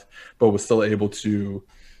whole life, but was still able to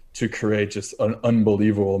create just an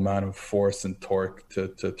unbelievable amount of force and torque to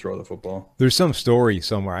throw the football. There's some story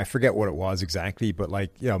somewhere, I forget what it was exactly, but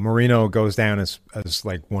Marino goes down as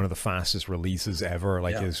one of the fastest releases ever.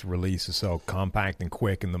 His release is so compact and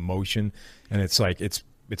quick, and the motion, and it's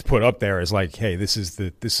put up there as hey, this is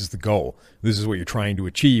the goal. This is what you're trying to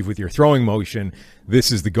achieve with your throwing motion.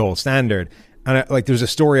 This is the gold standard. And there's a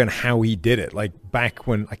story on how he did it. Back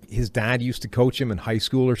when his dad used to coach him in high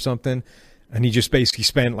school or something. And he just basically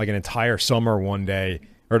spent an entire summer one year,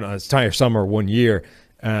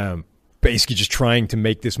 basically just trying to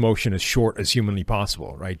make this motion as short as humanly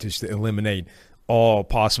possible, right? Just to eliminate all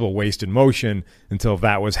possible wasted motion until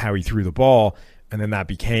that was how he threw the ball. And then that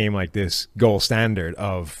became this gold standard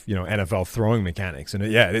of, NFL throwing mechanics. And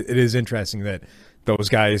it is interesting that those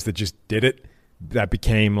guys that just did it, that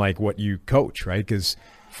became what you coach, right? Because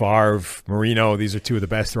Favre, Marino, these are two of the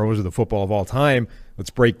best throwers of the football of all time. Let's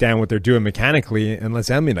break down what they're doing mechanically and let's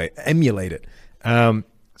emulate it. Another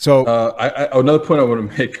point I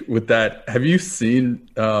want to make with that, have you seen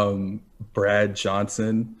Brad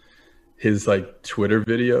Johnson, his Twitter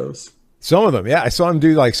videos? Some of them, yeah. I saw him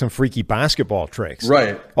do like some freaky basketball tricks.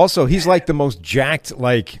 Right. Also, he's like the most jacked,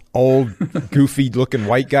 like old, goofy looking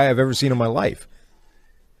white guy I've ever seen in my life.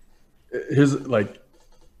 Here's like,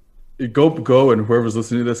 go and whoever's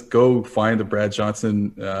listening to this, go find the Brad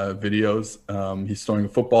Johnson videos. He's throwing a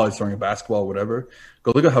football, he's throwing a basketball, whatever.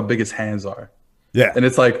 Go look at how big his hands are. Yeah. And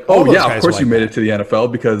it's like, All oh yeah, those of course guys you like made that. it to the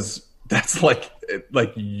NFL, because that's like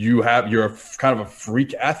you're a kind of a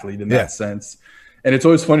freak athlete in that sense. And it's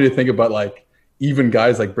always funny to think about, like, even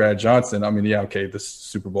guys like Brad Johnson. I mean, yeah, okay, this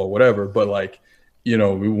Super Bowl, whatever, but like, we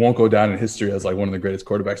won't go down in history as like one of the greatest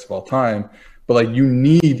quarterbacks of all time. But like, you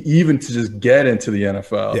need, even to just get into the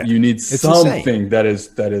NFL, you need something that is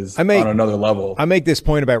on another level. I make this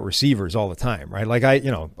point about receivers all the time, right? Like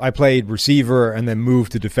I played receiver and then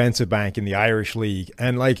moved to defensive back in the Irish League,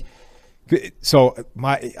 and like, so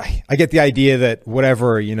I get the idea that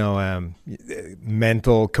whatever,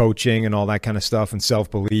 mental coaching and all that kind of stuff, and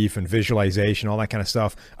self-belief and visualization, all that kind of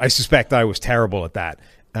stuff, I suspect I was terrible at that,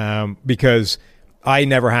 because I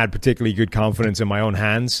never had particularly good confidence in my own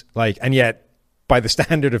hands. Like, and yet by the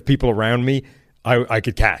standard of people around me, I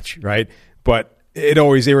could catch, right? But it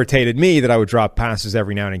always irritated me that I would drop passes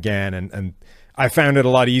every now and again. And I found it a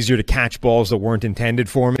lot easier to catch balls that weren't intended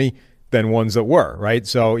for me than ones that were, right?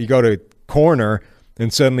 So you go to corner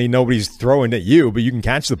and suddenly nobody's throwing at you, but you can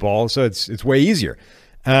catch the ball, so it's way easier.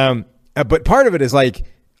 But part of it is like,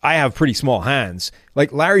 I have pretty small hands.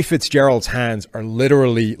 Like Larry Fitzgerald's hands are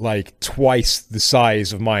literally like twice the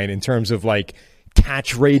size of mine in terms of like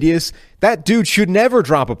catch radius. That dude should never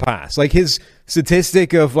drop a pass. Like his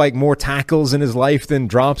statistic of like more tackles in his life than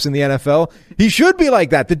drops in the NFL, he should be like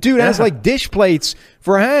that. The dude has like dish plates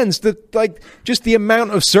for hands. That like just the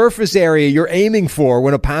amount of surface area you're aiming for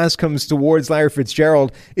when a pass comes towards Larry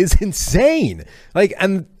Fitzgerald is insane. Like,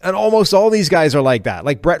 and almost all these guys are like that.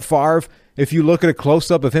 Like Brett Favre, if you look at a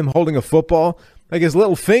close-up of him holding a football, like his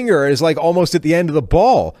little finger is like almost at the end of the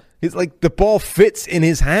ball. It's like the ball fits in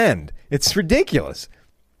his hand. It's ridiculous.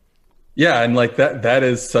 Yeah, and like that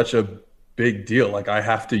is such a big deal. Like I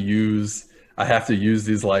have to use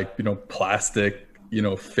these like, plastic,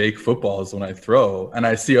 fake footballs when I throw. And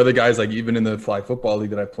I see other guys, like even in the flag football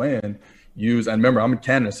league that I play in, and remember, I'm in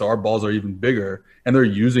Canada, so our balls are even bigger, and they're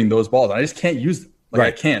using those balls. And I just can't use them. Like,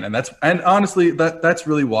 right. I can't. And honestly, that's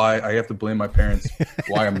really why I have to blame my parents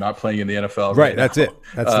why I'm not playing in the NFL. Right. That's it.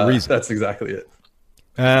 That's the reason. That's exactly it.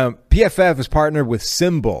 PFF is partnered with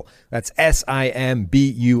Symbol. That's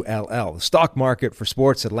SIMBULL, the stock market for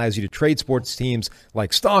sports that allows you to trade sports teams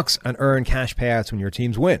like stocks and earn cash payouts when your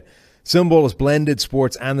teams win. Symbol has blended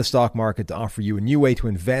sports and the stock market to offer you a new way to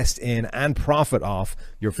invest in and profit off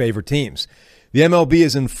your favorite teams. The MLB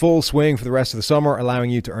is in full swing for the rest of the summer, allowing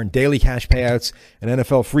you to earn daily cash payouts, and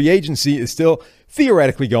NFL free agency is still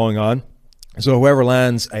theoretically going on. So whoever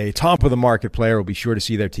lands a top-of-the-market player will be sure to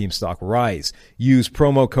see their team stock rise. Use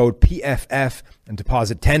promo code PFF and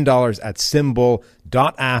deposit $10 at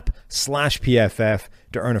symbol.app/PFF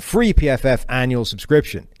to earn a free PFF annual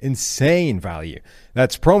subscription. Insane value.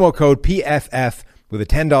 That's promo code PFF with a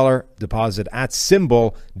 $10 deposit at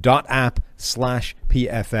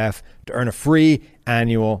symbol.app/PFF to earn a free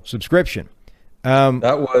annual subscription.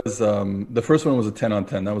 That was the first one was a 10 on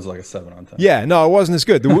 10. That was like a 7 on 10. Yeah, no, it wasn't as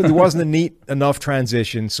good. There wasn't a neat enough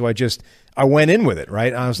transition, so I went in with it,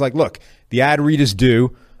 right? And I was like, look, the ad read is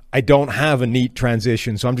due. I don't have a neat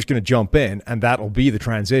transition, so I'm just going to jump in, and that'll be the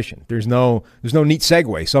transition. There's no neat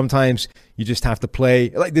segue. Sometimes you just have to play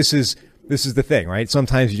like this is the thing, right?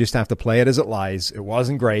 Sometimes you just have to play it as it lies. It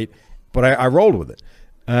wasn't great, but I rolled with it.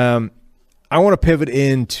 I want to pivot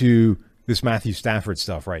into this Matthew Stafford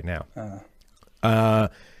stuff right now.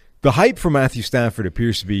 The hype for Matthew Stafford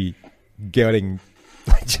appears to be getting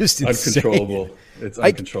just insane. Uncontrollable. It's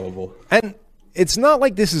uncontrollable. And it's not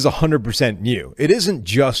like this is 100% new. It isn't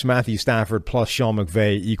just Matthew Stafford plus Sean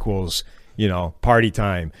McVay equals, party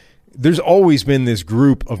time. There's always been this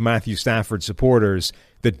group of Matthew Stafford supporters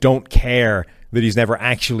that don't care that he's never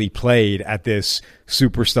actually played at this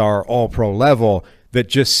superstar all-pro level, that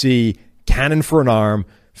just see cannon for an arm,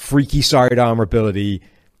 freaky sidearm ability,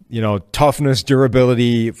 toughness,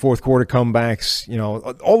 durability, fourth quarter comebacks,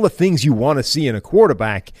 all the things you want to see in a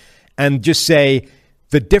quarterback, and just say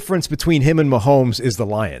the difference between him and Mahomes is the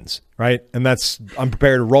Lions, right? And I'm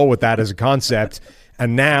prepared to roll with that as a concept.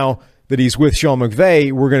 And now that he's with Sean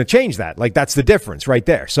McVay, we're going to change that. Like, that's the difference right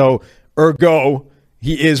there. So, ergo,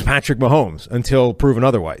 he is Patrick Mahomes until proven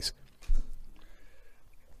otherwise.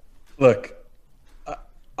 Look,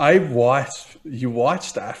 you watch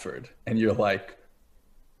Stafford and you're like,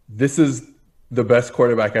 this is the best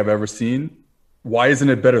quarterback I've ever seen. Why isn't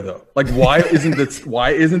it better though? Like, why isn't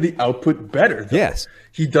the output better though? Yes.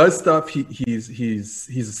 He does stuff. He's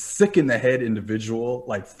a sick in the head individual,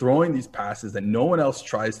 like throwing these passes that no one else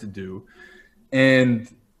tries to do. And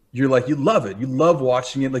you're like, you love it. You love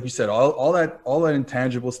watching it. Like you said, all that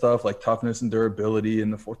intangible stuff, like toughness and durability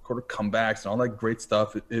and the fourth quarter comebacks and all that great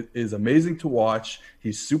stuff. It is amazing to watch.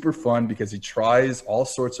 He's super fun because he tries all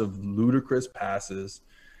sorts of ludicrous passes.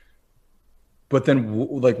 But then,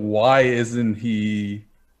 like, why isn't he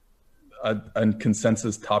a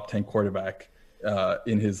consensus top 10 quarterback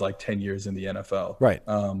in his like 10 years in the NFL? Right.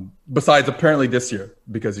 Besides apparently this year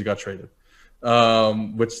because he got traded.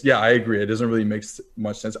 Which, yeah, I agree. It doesn't really make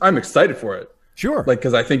much sense. I'm excited for it. Sure. Like,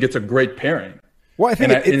 because I think it's a great pairing. Well, I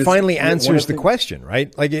think it finally answers the question,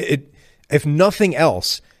 right? Like, it if nothing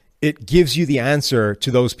else, it gives you the answer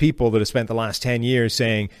to those people that have spent the last 10 years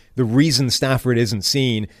saying the reason Stafford isn't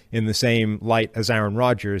seen in the same light as Aaron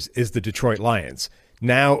Rodgers is the Detroit Lions.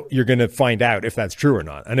 Now you're going to find out if that's true or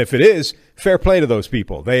not. And if it is, fair play to those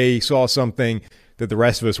people. They saw something that the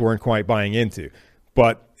rest of us weren't quite buying into.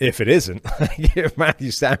 But if it isn't, if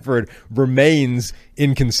Matthew Stafford remains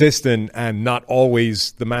inconsistent and not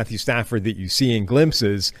always the Matthew Stafford that you see in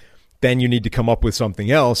glimpses, then you need to come up with something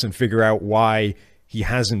else and figure out why he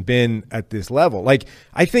hasn't been at this level. Like,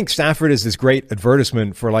 I think Stafford is this great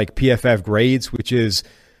advertisement for like PFF grades, which is,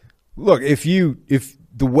 look, if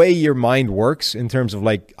the way your mind works in terms of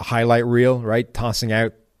like a highlight reel, right, tossing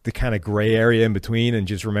out the kind of gray area in between and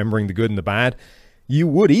just remembering the good and the bad, you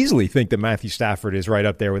would easily think that Matthew Stafford is right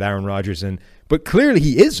up there with Aaron Rodgers, but clearly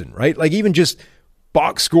he isn't, right? Like, even just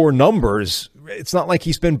box score numbers, it's not like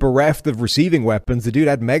he's been bereft of receiving weapons. The dude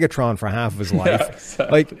had Megatron for half of his life. Yeah, exactly.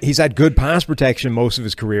 Like, he's had good pass protection most of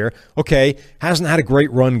his career. Okay, hasn't had a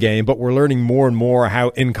great run game, but we're learning more and more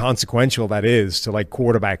how inconsequential that is to like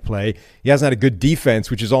quarterback play. He hasn't had a good defense,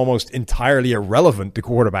 which is almost entirely irrelevant to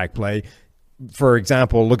quarterback play. For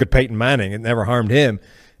example, look at Peyton Manning. It never harmed him.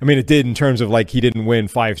 I mean, it did in terms of like he didn't win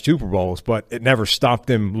 5 Super Bowls, but it never stopped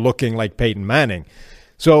him looking like Peyton Manning.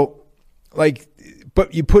 So, like,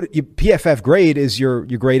 but your PFF grade is you're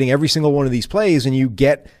grading every single one of these plays, and you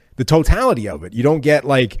get the totality of it. You don't get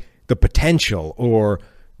like the potential or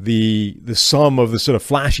the sum of the sort of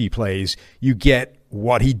flashy plays. You get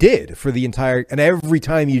what he did for the entire. And every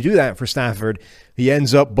time you do that for Stafford, he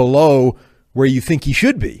ends up below where you think he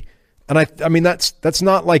should be. And I mean, that's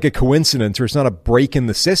not like a coincidence, or it's not a break in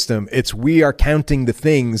the system. It's we are counting the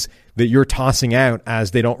things that you're tossing out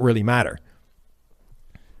as they don't really matter.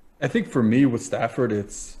 I think for me with Stafford,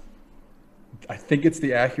 I think it's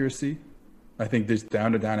the accuracy. I think there's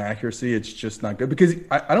down to down accuracy. It's just not good because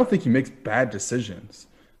I don't think he makes bad decisions.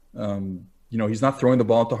 He's not throwing the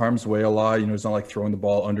ball into harm's way a lot. He's not like throwing the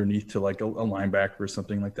ball underneath to like a linebacker or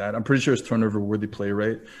something like that. I'm pretty sure his turnover-worthy play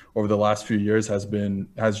rate over the last few years has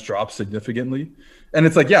dropped significantly. And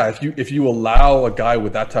it's like, yeah, if you allow a guy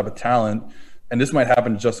with that type of talent, and this might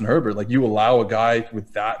happen to Justin Herbert, like you allow a guy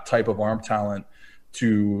with that type of arm talent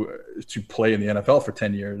to play in the NFL for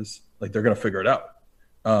 10 years, like they're going to figure it out.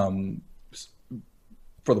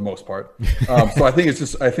 For the most part. So I think it's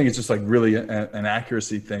just like really an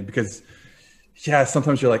accuracy thing because yeah,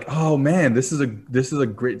 sometimes you're like, oh man, this is a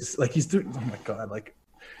great, like he's doing, oh my God, like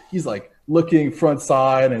he's like looking front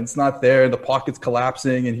side and it's not there and the pocket's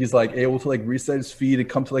collapsing and he's like able to like reset his feet and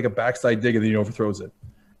come to like a backside dig and then he overthrows it.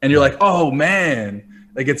 And you're like, oh man,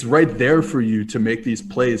 like it's right there for you to make these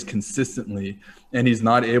plays consistently. And he's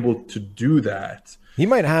not able to do that. He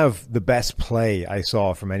might have the best play I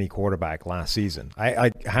saw from any quarterback last season.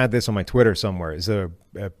 I had this on my Twitter somewhere. It's a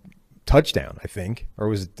touchdown, I think. Or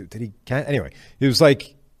was it, did he, anyway, it was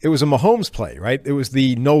a Mahomes play, right? It was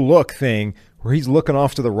the no-look thing where he's looking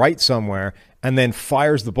off to the right somewhere and then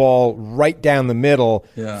fires the ball right down the middle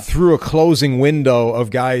through a closing window of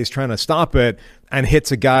guys trying to stop it and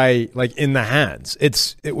hits a guy like in the hands.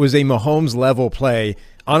 It was a Mahomes-level play,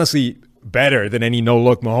 honestly better than any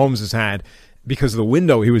no-look Mahomes has had because the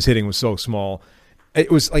window he was hitting was so small.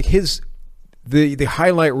 It was like the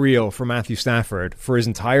highlight reel for Matthew Stafford for his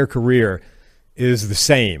entire career is the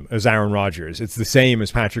same as Aaron Rodgers. It's the same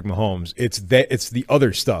as Patrick Mahomes. It's the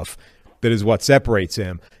other stuff that is what separates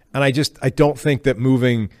him. And I don't think that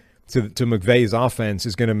moving to McVay's offense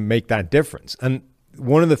is going to make that difference. And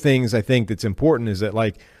one of the things I think that's important is that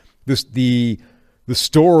like the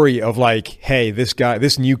story of like, hey,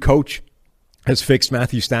 this new coach has fixed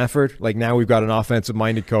Matthew Stafford. Like now we've got an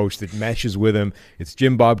offensive-minded coach that meshes with him. It's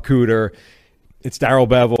Jim Bob Cooter. It's Darrell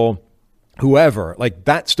Bevel. Whoever. Like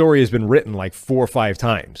that story has been written like 4 or 5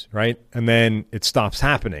 times, right? And then it stops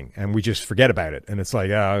happening and we just forget about it. And it's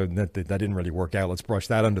like, oh, that didn't really work out. Let's brush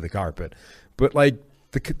that under the carpet. But like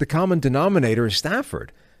the common denominator is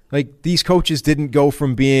Stafford. Like, these coaches didn't go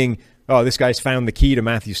from being, oh, this guy's found the key to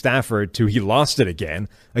Matthew Stafford, to he lost it again.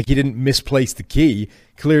 Like, he didn't misplace the key.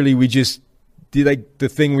 Clearly, we just did, like, the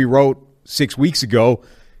thing we wrote 6 weeks ago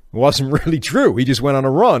wasn't really true. He just went on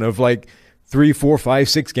a run of like 3, 4, 5,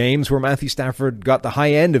 6 games where Matthew Stafford got the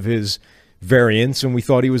high end of his variance, and we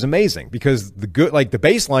thought he was amazing because the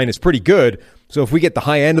baseline is pretty good. So if we get the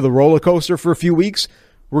high end of the roller coaster for a few weeks,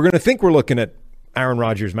 we're going to think we're looking at Aaron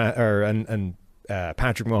Rodgers and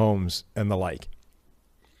Patrick Mahomes and the like.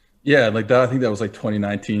 Yeah, like that. I think that was like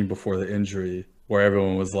 2019 before the injury, where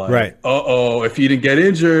everyone was like, right, "Uh-oh, if he didn't get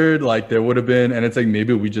injured, like there would have been." And it's like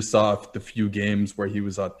maybe we just saw the few games where he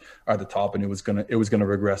was at the top, and it was gonna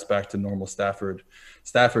regress back to normal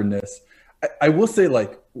Staffordness. I will say,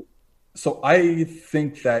 like, so I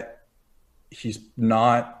think that he's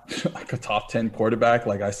not like a top 10 quarterback.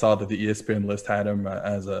 Like, I saw that the ESPN list had him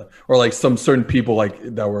as or like some certain people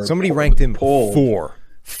like that were somebody ranked him 4.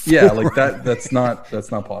 Yeah, like that's not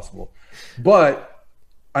possible. But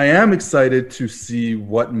I am excited to see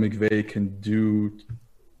what McVay can do.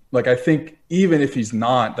 Like, I think even if he's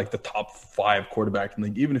not like the top 5 quarterback in the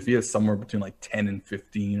league, even if he is somewhere between like 10 and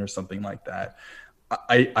 15 or something like that,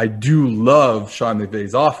 I do love Sean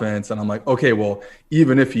McVay's offense. And I'm like, okay, well,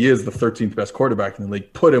 even if he is the 13th best quarterback in the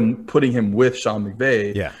league, putting him with Sean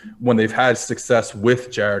McVay when they've had success with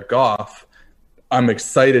Jared Goff, I'm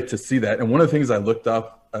excited to see that. And one of the things I looked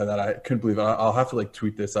up that I couldn't believe, I'll have to like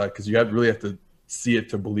tweet this out because you really have to see it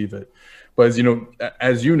to believe it. But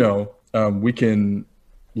as you know, we can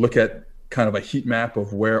look at kind of a heat map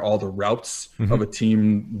of where all the routes of a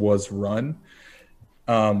team was run,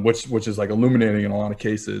 which is like illuminating in a lot of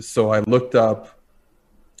cases. So I looked up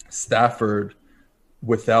Stafford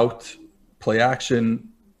without play action,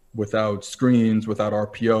 without screens, without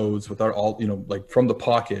RPOs, without all, like from the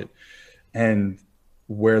pocket, and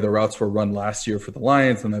where the routes were run last year for the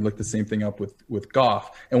Lions. And I looked the same thing up with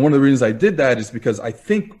Goff. And one of the reasons I did that is because I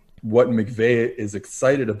think what McVay is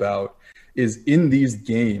excited about is in these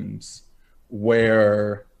games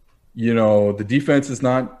where, the defense is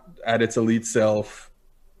not at its elite self,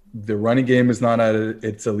 the running game is not at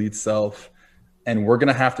its elite self, and we're going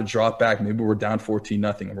to have to drop back. Maybe we're down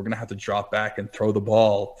 14-0, and we're going to have to drop back and throw the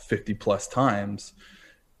ball 50 plus times.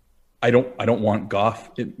 I don't want Goff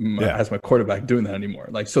as my quarterback doing that anymore.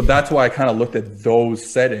 Like, so that's why I kind of looked at those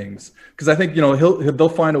settings, because I think, they'll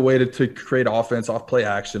find a way to create offense off play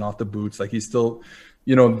action, off the boots. Like, he's still,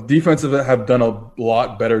 defensive have done a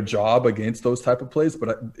lot better job against those type of plays,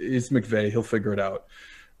 but it's McVay, he'll figure it out.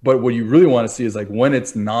 But what you really want to see is like when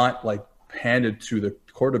it's not like handed to the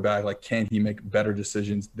quarterback, like can he make better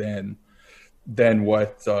decisions than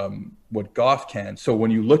what Goff can. So when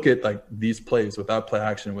you look at like these plays without play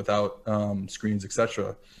action, without screens,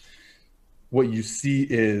 etc., what you see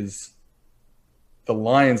is the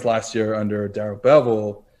Lions last year under Darrell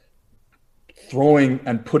Bevell throwing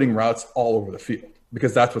and putting routes all over the field,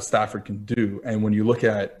 because that's what Stafford can do. And when you look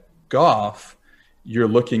at Goff, you're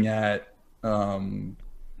looking at 5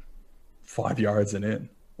 yards and in.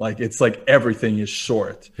 Like, it's like everything is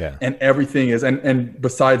short, and everything is, and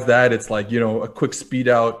besides that, it's like, a quick speed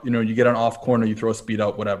out, you get an off corner, you throw a speed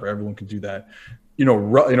out, whatever, everyone can do that,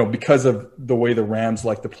 because of the way the Rams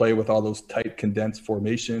like to play with all those tight condensed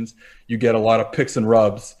formations, you get a lot of picks and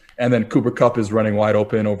rubs, and then Cooper Kupp is running wide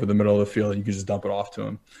open over the middle of the field, and you can just dump it off to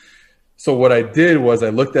him. So what I did was I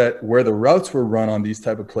looked at where the routes were run on these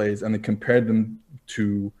type of plays, and then compared them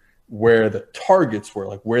to where the targets were,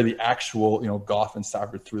 like where the actual, Goff and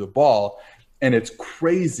Stafford threw the ball. And it's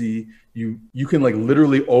crazy. You can like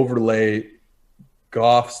literally overlay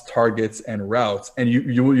Goff's targets and routes, and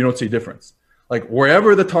you don't see a difference. Like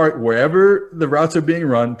wherever the routes are being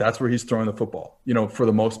run, that's where he's throwing the football, for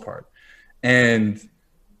the most part. And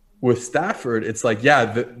with Stafford, it's like,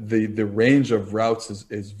 the range of routes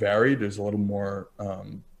is varied. There's a little more,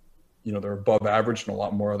 they're above average in a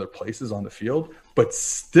lot more other places on the field. But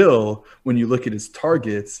still, when you look at his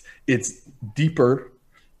targets, it's deeper.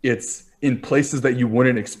 It's in places that you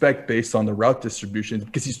wouldn't expect based on the route distribution,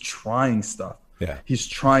 because he's trying stuff. Yeah. He's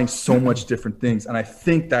trying so much different things. And I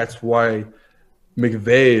think that's why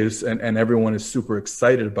McVay is and everyone is super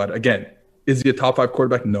excited about it. Again, is he a top 5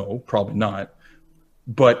 quarterback? No, probably not.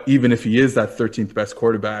 But even if he is that 13th best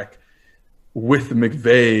quarterback, with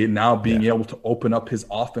McVay now being able to open up his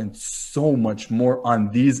offense so much more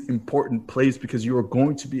on these important plays, because you are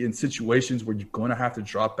going to be in situations where you're going to have to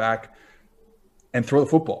drop back and throw the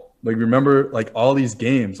football. Like, remember, like, all these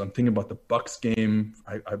games. I'm thinking about the Bucks game.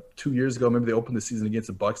 I 2 years ago, maybe they opened the season against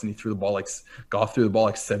the Bucks, and he threw the ball Goff threw the ball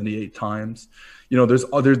like 78 times. You know,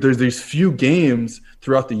 there's these few games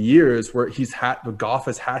throughout the years where Goff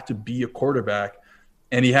has had to be a quarterback,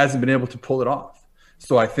 and he hasn't been able to pull it off.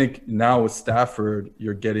 So I think now with Stafford,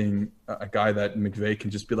 you're getting a guy that McVay can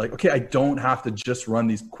just be like, okay, I don't have to just run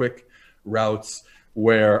these quick routes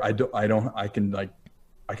where I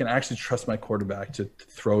can actually trust my quarterback to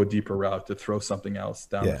throw a deeper route, to throw something else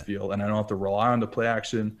down the field. And I don't have to rely on the play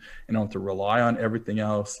action. I don't have to rely on everything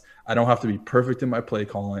else. I don't have to be perfect in my play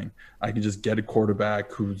calling. I can just get a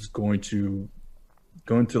quarterback who's going to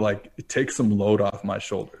like take some load off my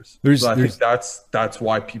shoulders. So I think that's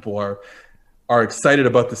why people are excited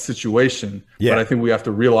about the situation. But I think we have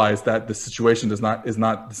to realize that the situation is not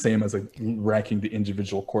the same as ranking the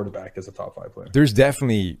individual quarterback as a top 5 player. There's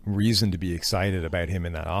definitely reason to be excited about him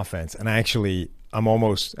in that offense. And actually,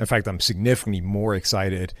 I'm significantly more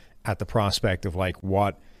excited at the prospect of like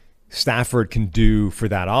what Stafford can do for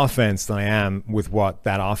that offense than I am with what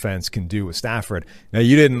that offense can do with Stafford. Now,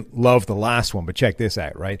 you didn't love the last one, but check this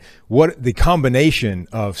out, right? What the combination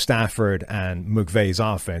of Stafford and McVay's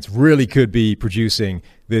offense really could be producing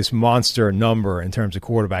this monster number in terms of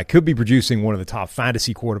quarterback, could be producing one of the top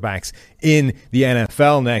fantasy quarterbacks in the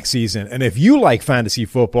NFL next season. And if you like fantasy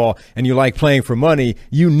football and you like playing for money,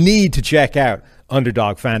 you need to check out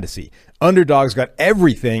Underdog Fantasy. Underdog's got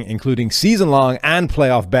everything, including season-long and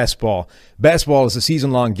playoff best ball. Best ball is a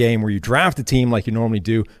season-long game where you draft a team like you normally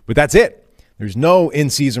do, but that's it. There's no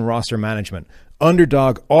in-season roster management.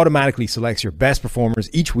 Underdog automatically selects your best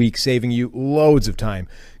performers each week, saving you loads of time.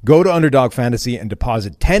 Go to Underdog Fantasy and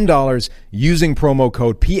deposit $10 using promo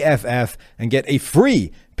code PFF and get a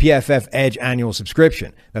free PFF Edge annual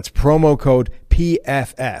subscription. That's promo code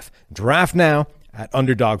PFF. Draft now at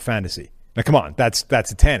Underdog Fantasy. Now, come on, that's a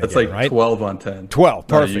 10. That's again, like right? 12 on 10. 12,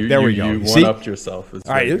 perfect. There we go. You one-upped yourself. All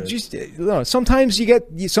right, sometimes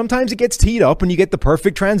it gets teed up and you get the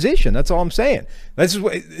perfect transition. That's all I'm saying. This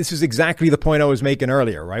is exactly the point I was making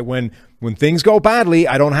earlier, right? When things go badly,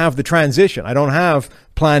 I don't have the transition. I don't have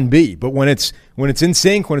plan B. But when it's in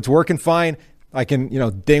sync, when it's working fine, I can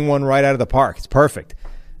ding one right out of the park. It's perfect.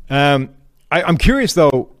 I'm curious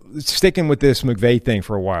though, sticking with this McVay thing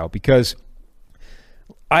for a while, because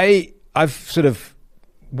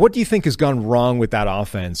what do you think has gone wrong with that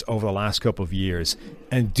offense over the last couple of years?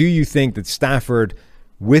 And do you think that Stafford,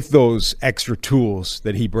 with those extra tools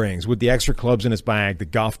that he brings, with the extra clubs in his bag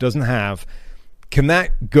that Goff doesn't have, can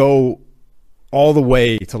that go all the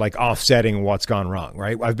way to like offsetting what's gone wrong,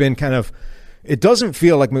 right? It doesn't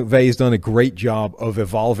feel like McVay's done a great job of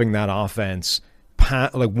evolving that offense.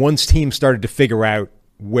 Like once teams started to figure out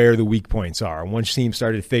where the weak points are, and once teams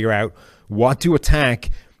started to figure out what to attack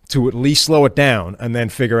to at least slow it down, and then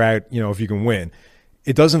figure out, if you can win.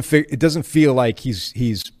 It doesn't feel like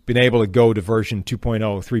he's been able to go to version 2.0,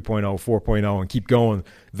 3.0, 4.0 and keep going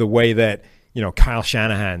the way that, Kyle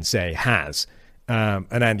Shanahan has. And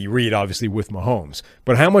Andy Reid, obviously, with Mahomes.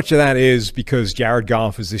 But how much of that is because Jared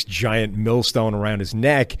Goff is this giant millstone around his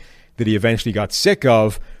neck that he eventually got sick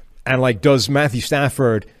of? And does Matthew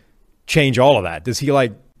Stafford change all of that? Does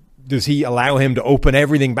he allow him to open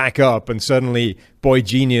everything back up and suddenly Boy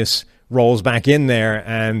Genius rolls back in there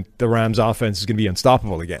and the Rams offense is going to be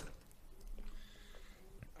unstoppable again?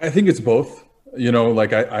 I think it's both.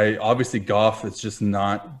 I obviously Goff is just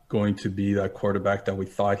not going to be that quarterback that we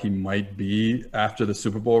thought he might be after the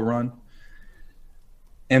Super Bowl run.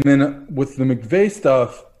 And then with the McVay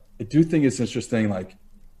stuff, I do think it's interesting,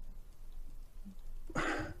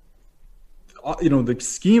 the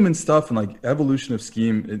scheme and stuff and evolution of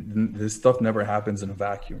scheme, this stuff never happens in a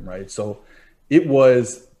vacuum, right? So it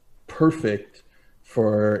was perfect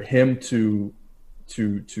for him to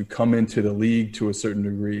come into the league to a certain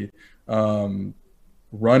degree,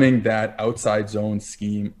 running that outside zone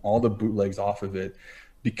scheme, all the bootlegs off of it,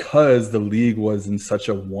 because the league was in such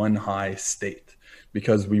a one high state.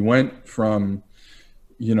 Because we went from,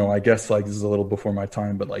 I guess this is a little before my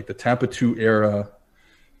time, but the Tampa 2 era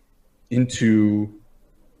into,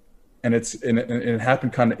 and it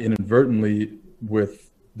happened kind of inadvertently with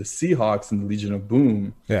the Seahawks and the Legion of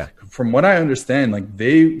Boom. Yeah. From what I understand,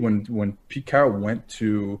 when Pete Carroll went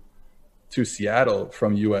to Seattle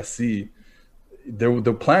from USC,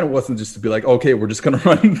 the plan wasn't just to be okay, we're just going to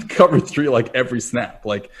run cover 3 every snap,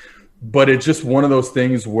 but it's just one of those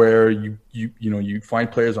things where you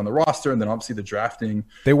find players on the roster, and then obviously the drafting,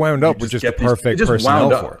 they wound up with just the perfect personnel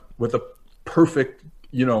for it, with a perfect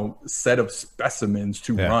set of specimens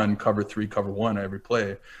to run cover 3, cover 1 every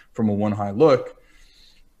play from a one high look.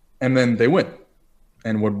 And then they win.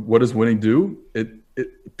 And what does winning do?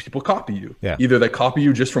 people copy you. Yeah. Either they copy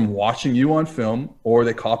you just from watching you on film, or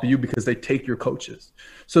they copy you because they take your coaches.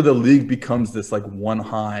 So the league becomes this like one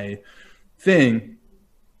high thing.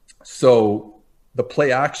 So the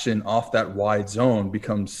play action off that wide zone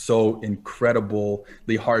becomes so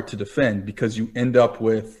incredibly hard to defend, because you end up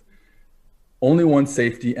with only one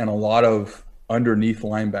safety and a lot of underneath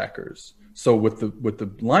linebackers. So with the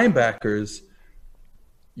linebackers,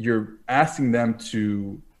 you're asking them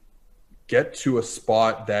to get to a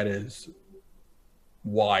spot that is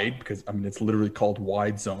wide, because I mean it's literally called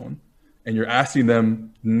wide zone, and you're asking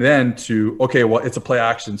them then to, okay, well, it's a play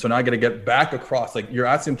action, so now I got to get back across. Like, you're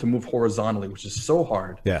asking them to move horizontally, which is so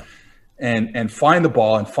hard. Yeah. And find the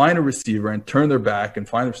ball and find a receiver and turn their back and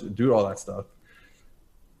do all that stuff.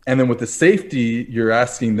 And then with the safety, you're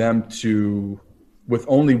asking them to, with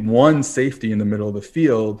only one safety in the middle of the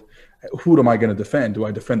field, who am I going to defend? Do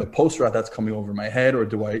I defend the post route that's coming over my head, or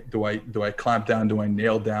do I clamp down? Do I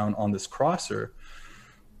nail down on this crosser?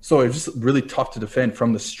 So it's just really tough to defend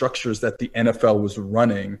from the structures that the NFL was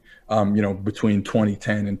running, between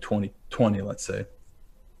 2010 and 2020, let's say.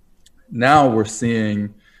 Now we're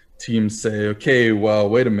seeing teams say, okay, well,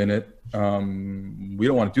 wait a minute, we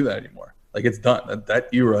don't want to do that anymore. Like, it's done. That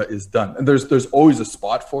era is done. And there's always a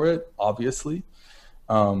spot for it, obviously.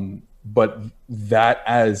 But that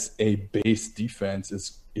as a base defense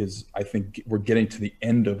is I think we're getting to the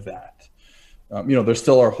end of that. There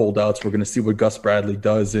still are holdouts. We're going to see what Gus Bradley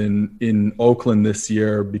does in Oakland this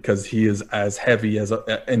year, because he is as heavy as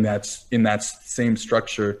in that same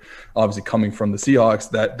structure, obviously coming from the Seahawks,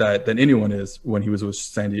 than anyone is when he was with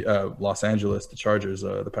Los Angeles, the Chargers,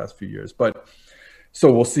 the past few years. But so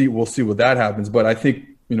we'll see what that happens. But I think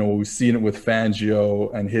we've seen it with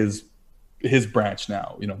Fangio and his branch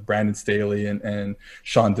now, Brandon Staley and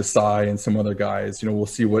Sean Desai and some other guys. We'll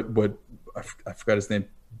see what I forgot his name,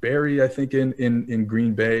 Barry, I think, in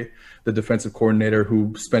Green Bay, the defensive coordinator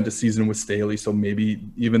who spent a season with Staley. So maybe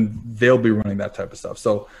even they'll be running that type of stuff.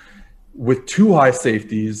 So with two high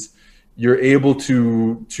safeties, you're able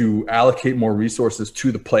to allocate more resources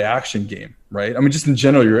to the play action game, right? I mean, just in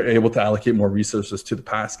general, you're able to allocate more resources to the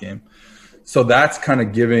pass game. So that's kind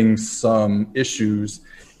of giving some issues.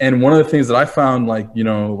 And one of the things that I found,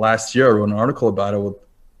 last year I wrote an article about it,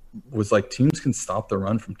 was like, teams can stop the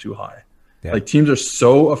run from too high. Yeah. Like, teams are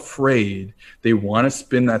so afraid. They want to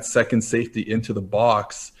spin that second safety into the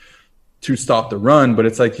box to stop the run, but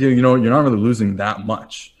it's like, you're not really losing that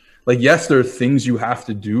much. Like, yes, there are things you have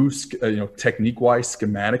to do, technique-wise,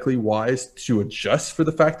 schematically-wise, to adjust for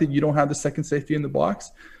the fact that you don't have the second safety in the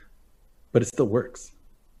box, but it still works.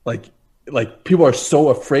 Like people are so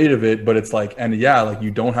afraid of it, but it's like, and yeah, like,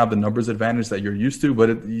 you don't have the numbers advantage that you're used to,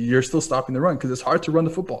 but you're still stopping the run because it's hard to run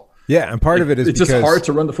the football. Yeah, and part of it is it's just hard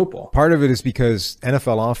to run the football. Part of it is because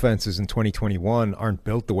NFL offenses in 2021 aren't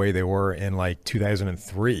built the way they were in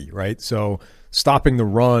 2003, right? So stopping the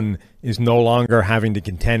run is no longer having to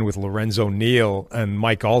contend with Lorenzo Neal and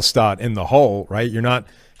Mike Allstott in the hole, right? You're not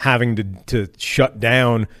having to shut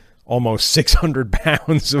down almost 600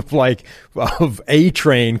 pounds of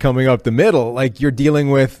A-train coming up the middle. Like, you're dealing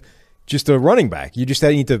with just a running back. You just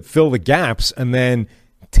need to fill the gaps and then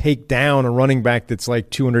take down a running back that's like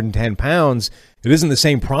 210 pounds. It isn't the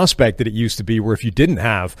same prospect that it used to be, where if you didn't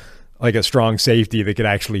have like a strong safety that could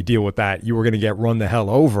actually deal with that, you were going to get run the hell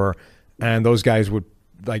over, and those guys would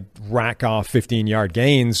rack off 15-yard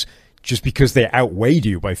gains just because they outweighed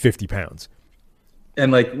you by 50 pounds.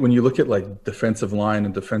 And when you look at defensive line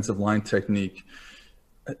and defensive line technique,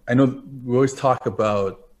 I know we always talk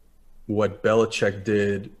about what Belichick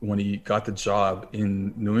did when he got the job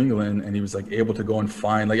in New England, and he was able to go and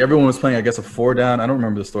find, everyone was playing, I guess, a 4-down. I don't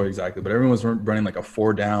remember the story exactly, but everyone was running a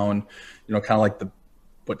 4-down, kind of like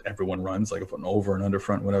what everyone runs, like an over and under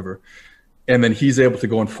front, whatever. And then he's able to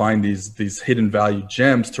go and find these hidden value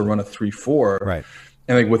gems to run a 3-4. Right.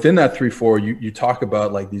 And within that 3-4, you talk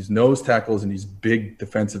about these nose tackles and these big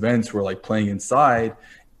defensive ends who are playing inside,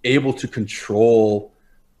 able to control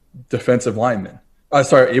defensive linemen.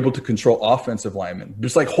 Able to control offensive linemen.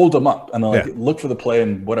 Just hold them up and then look for the play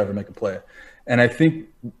and whatever, make a play. And I think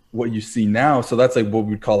what you see now, so that's what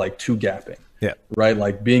we'd call two gapping. Yeah.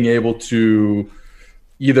 Right? Being able to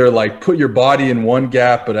either put your body in one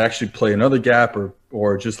gap but actually play another gap,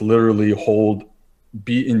 or just literally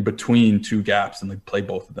be in between two gaps and play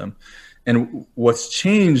both of them. And what's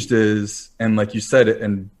changed is, and like you said,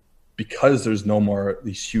 and because there's no more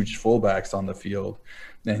these huge fullbacks on the field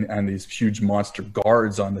and these huge monster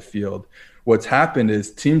guards on the field, what's happened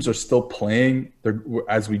is teams are still playing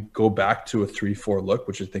as we go back to a 3-4 look,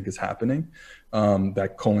 which I think is happening,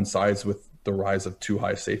 that coincides with the rise of two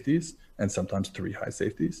high safeties and sometimes three high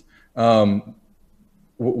safeties.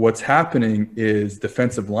 what's happening is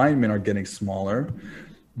defensive linemen are getting smaller.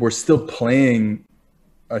 We're still playing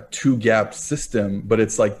a 2-gap system, but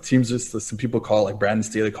it's like teams just, some people call it, like Brandon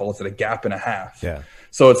Staley calls it, a gap and a half. Yeah.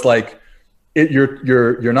 So it's like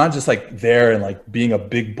you're not just like there and like being a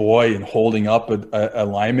big boy and holding up a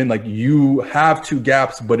lineman. Like you have 2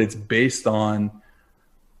 gaps, but it's based on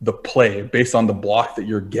the play, based on the block that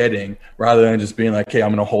you're getting, rather than just being like, hey, I'm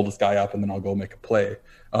going to hold this guy up and then I'll go make a play.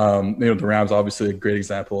 The Rams, obviously a great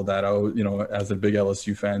example of that. As a big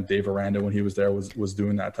LSU fan, Dave Aranda, when he was there, was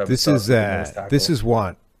doing that type of stuff. This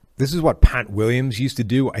is what Pat Williams used to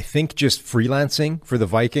do. I think just freelancing for the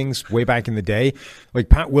Vikings way back in the day. Like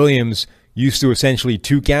Pat Williams used to essentially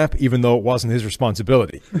 2-gap, even though it wasn't his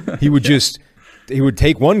responsibility. He would he would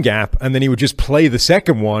take 1 gap and then he would just play the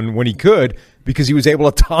second one when he could, because he was able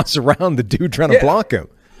to toss around the dude trying to block him.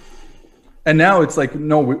 And now it's like,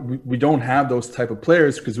 no, we don't have those type of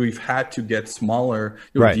players because we've had to get smaller.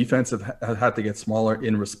 Right. Defense have had to get smaller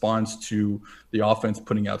in response to the offense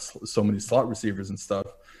putting out so many slot receivers and stuff.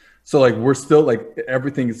 So like we're still like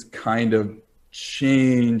everything is kind of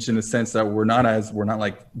changed in the sense that we're not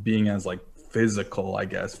like being as like physical, I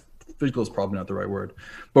guess. Physical is probably not the right word,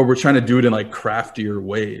 but we're trying to do it in like craftier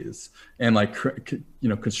ways and like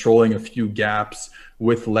controlling a few gaps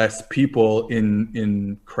with less people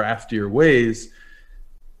in craftier ways,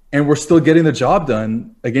 and we're still getting the job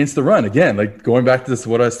done against the run. Again, like going back to this,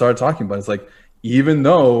 what I started talking about, it's like even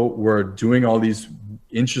though we're doing all these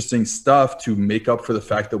interesting stuff to make up for the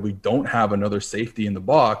fact that we don't have another safety in the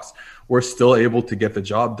box, we're still able to get the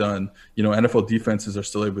job done. NFL defenses are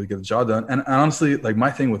still able to get the job done. And honestly, like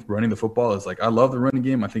my thing with running the football is like, I love the running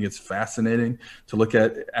game. I think it's fascinating to look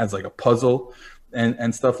at as like a puzzle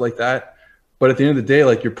and stuff like that. But at the end of the day,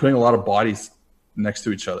 like you're putting a lot of bodies next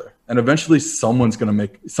to each other, and eventually someone's going to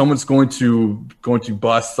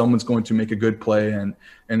bust, someone's going to make a good play. And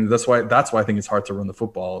that's why I think it's hard to run the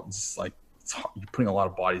football. It's like, you're putting a lot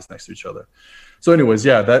of bodies next to each other. So anyways,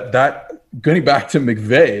 yeah, that getting back to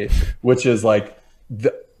McVay, which is like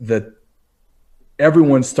that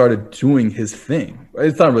everyone started doing his thing.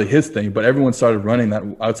 It's not really his thing, but everyone started running that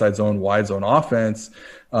outside zone, wide zone offense.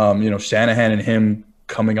 Shanahan and him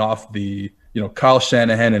coming off the, Kyle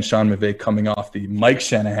Shanahan and Sean McVay coming off the Mike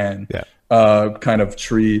Shanahan kind of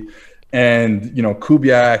tree. And,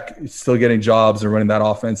 Kubiak still getting jobs and running that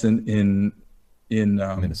offense in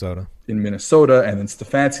Minnesota. And then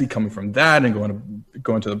Stefanski coming from that and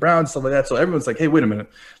going to the Browns, stuff like that. So everyone's like, hey, wait a minute.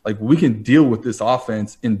 Like we can deal with this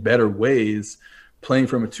offense in better ways, playing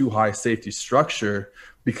from a too high safety structure,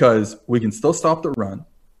 because we can still stop the run.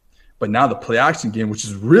 But now the play action game, which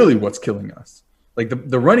is really what's killing us. Like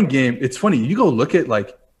the running game, it's funny. You go look at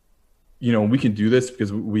like, we can do this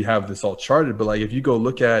because we have this all charted. But like if you go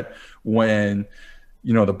look at when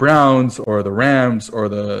the Browns or the Rams or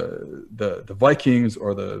the Vikings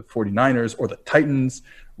or the 49ers or the Titans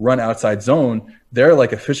run outside zone, their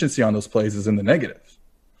like efficiency on those plays is in the negative.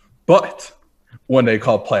 But when they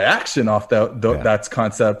call play action off that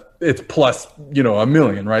concept, it's plus, a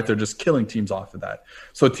million, right? They're just killing teams off of that.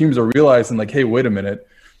 So teams are realizing like, hey, wait a minute,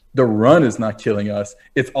 the run is not killing us.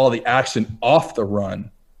 It's all the action off the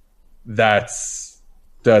run that's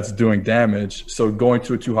doing damage. So going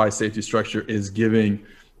to a too high safety structure is giving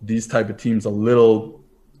these type of teams a little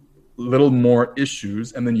more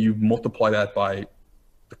issues. And then you multiply that by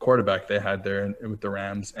the quarterback they had there with the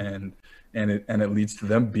Rams, and it leads to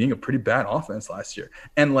them being a pretty bad offense last year.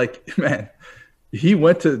 And like, man, he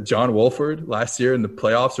went to John Wolford last year in the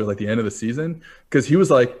playoffs or like the end of the season, because he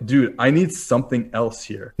was like, dude, I need something else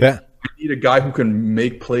here. Yeah. I need a guy who can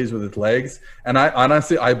make plays with his legs. And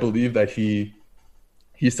I believe that he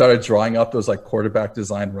started drawing up those like quarterback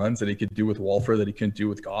design runs that he could do with Wolford that he couldn't do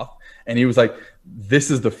with Goff. And he was like,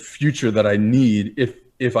 this is the future that I need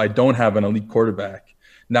if I don't have an elite quarterback.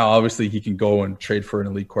 Now, obviously, he can go and trade for an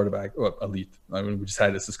elite quarterback. Well, elite. I mean, we just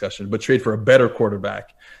had this discussion, but trade for a better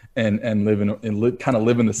quarterback and live in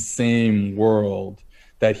the same world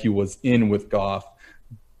that he was in with Goff,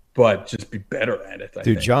 but just be better at it. I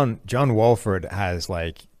think. John Wolford has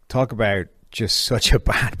talk about just such a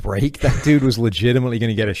bad break. That dude was legitimately going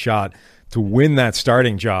to get a shot to win that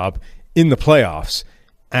starting job in the playoffs,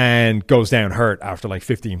 and goes down hurt after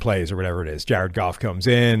 15 plays or whatever it is. Jared Goff comes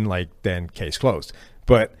in, then case closed.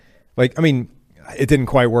 But it didn't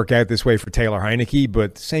quite work out this way for Taylor Heineke,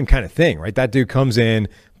 but same kind of thing, right? That dude comes in,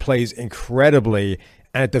 plays incredibly,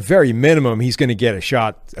 and at the very minimum, he's going to get a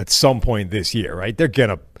shot at some point this year, right? They're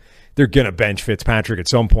gonna bench Fitzpatrick at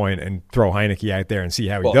some point and throw Heineke out there and see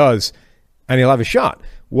how he does, and he'll have a shot.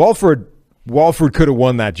 Wolford Walford could have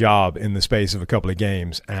won that job in the space of a couple of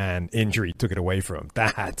games, and injury took it away from him.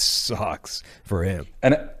 That sucks for him.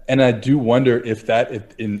 And I do wonder if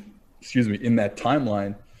in that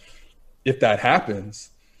timeline, if that happens,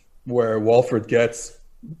 where Walford gets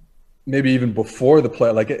maybe even before the play,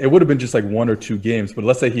 like it would have been just like 1 or 2 games, but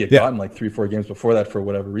let's say he had gotten like 3-4 games before that for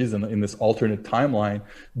whatever reason in this alternate timeline,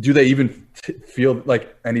 do they even feel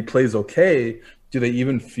like, and he plays okay, do they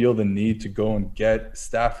even feel the need to go and get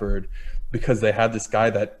Stafford because they have this guy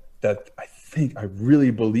that I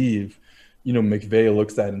really believe, McVay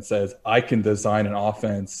looks at and says, I can design an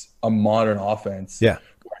offense, a modern offense, where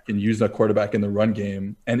I can use a quarterback in the run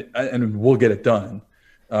game and we'll get it done.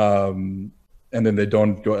 And then they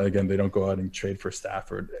don't go out and trade for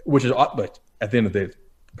Stafford, which is like at the end of the day,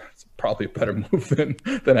 it's probably a better move than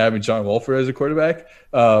having John Wolford as a quarterback.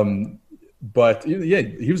 But yeah,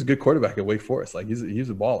 he was a good quarterback at Wake Forest. Like he's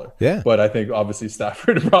a baller. Yeah. But I think obviously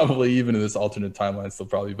Stafford probably even in this alternate timeline is still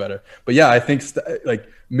probably better. But yeah, I think like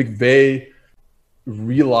McVay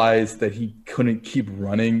realized that he couldn't keep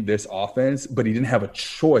running this offense, but he didn't have a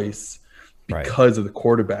choice because of the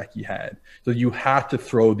quarterback he had. So you have to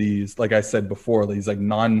throw these, like I said before, these like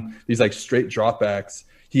straight dropbacks.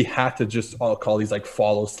 He had to just call these like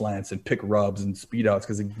follow slants and pick rubs and speed outs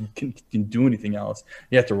because he can do anything else.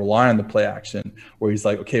 He had to rely on the play action where he's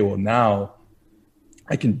like, okay, well now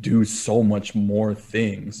I can do so much more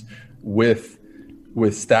things with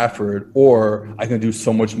Stafford, or I can do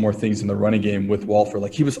so much more things in the running game with Walford.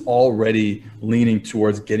 Like he was already leaning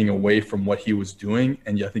towards getting away from what he was doing.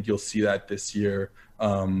 And I think you'll see that this year.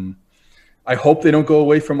 I hope they don't go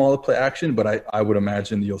away from all the play action, but I would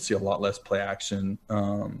imagine you'll see a lot less play action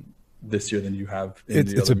this year than you have.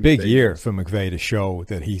 It's a big year for McVay to show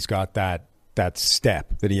that he's got that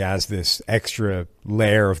step, that he has this extra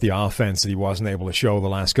layer of the offense that he wasn't able to show the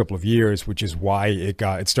last couple of years, which is why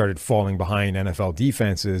it started falling behind NFL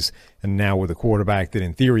defenses. And now with a quarterback that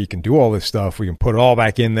in theory can do all this stuff, we can put it all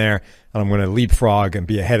back in there, and I'm going to leapfrog and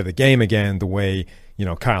be ahead of the game again the way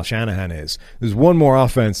Kyle Shanahan is. There's one more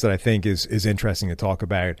offense that I think is interesting to talk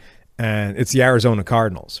about, and it's the Arizona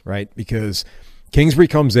Cardinals, right? Because Kingsbury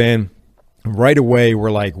comes in, and right away we're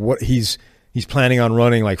like, what he's planning on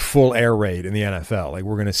running like full air raid in the NFL. Like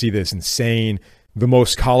we're going to see this insane, the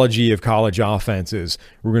most collegey of college offenses.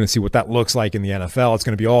 We're going to see what that looks like in the NFL. It's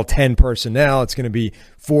going to be all 10 personnel. It's going to be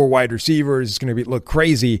 4 wide receivers. It's going to look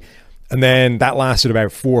crazy. And then that lasted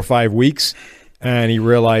about 4 or 5 weeks. And he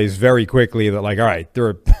realized very quickly that, like, all right,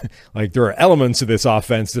 there are elements of this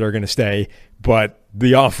offense that are going to stay, but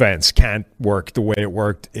the offense can't work the way it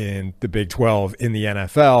worked in the Big 12 in the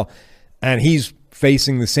NFL. And he's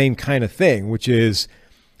facing the same kind of thing, which is,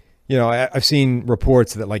 I've seen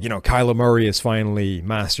reports that, like, Kyler Murray has finally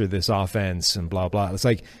mastered this offense and blah, blah. It's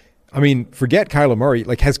like, I mean, forget Kyler Murray.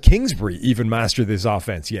 Like, has Kingsbury even mastered this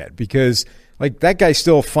offense yet? Because, like, that guy's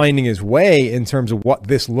still finding his way in terms of what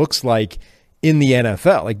this looks like in the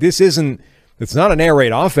NFL. Like it's not an air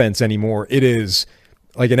raid offense anymore. It is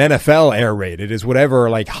like an NFL air raid. It is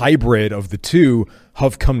whatever like hybrid of the two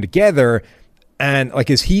have come together. And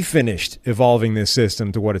like, is he finished evolving this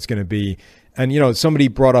system to what it's going to be? And, somebody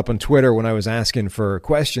brought up on Twitter when I was asking for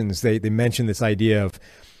questions, they mentioned this idea of,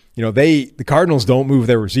 the Cardinals don't move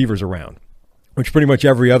their receivers around, which pretty much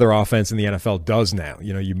every other offense in the NFL does now.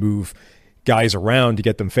 You move guys around to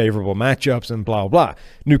get them favorable matchups and blah, blah.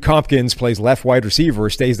 Nuke Hopkins plays left wide receiver,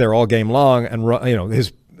 stays there all game long, and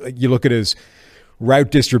you look at his route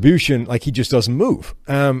distribution, like he just doesn't move.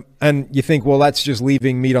 And you think, well, that's just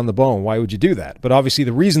leaving meat on the bone. Why would you do that? But obviously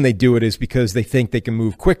the reason they do it is because they think they can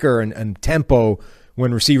move quicker and tempo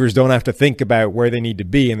when receivers don't have to think about where they need to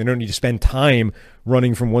be, and they don't need to spend time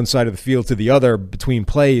running from one side of the field to the other between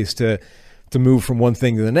plays to move from one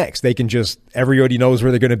thing to the next. They can just, everybody knows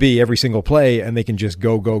where they're going to be every single play, and they can just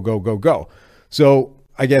go. So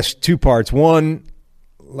I guess 2 parts. One,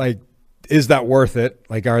 like, is that worth it?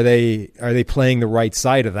 Like, are they playing the right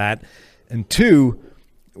side of that? And 2,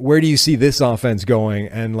 where do you see this offense going?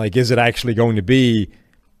 And like, is it actually going to be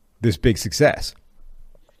this big success?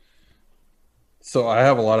 So I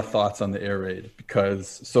have a lot of thoughts on the air raid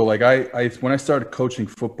because, like I when I started coaching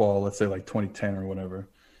football, let's say like 2010 or whatever,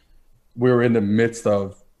 we were in the midst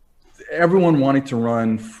of everyone wanting to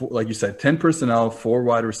run, like you said, 10 personnel, 4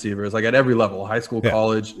 wide receivers, like at every level, high school,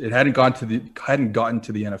 college. It hadn't gotten to the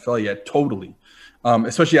NFL yet, totally,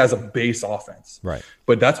 especially as a base offense. Right.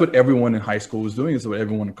 But that's what everyone in high school was doing. Is what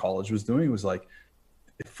everyone in college was doing. It was like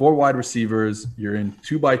 4 wide receivers. You're in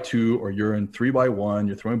 2x2 or you're in 3x1.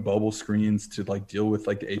 You're throwing bubble screens to like deal with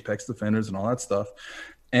like the apex defenders and all that stuff.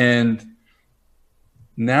 And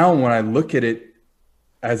now when I look at it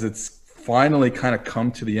as it's finally kind of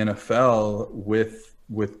come to the NFL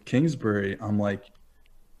with Kingsbury, I'm like,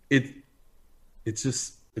 it's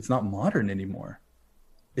not modern anymore.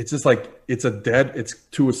 It's just like, it's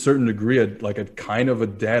to a certain degree, like a kind of a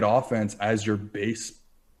dead offense as your base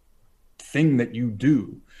thing that you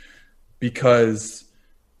do. Because,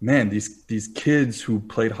 man, these kids who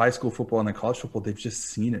played high school football and then college football, they've just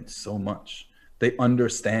seen it so much. They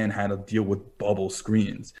understand how to deal with bubble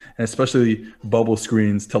screens, and especially bubble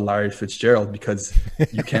screens to Larry Fitzgerald, because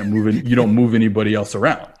you can't you don't move anybody else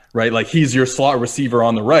around, right? Like, he's your slot receiver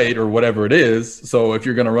on the right or whatever it is. So if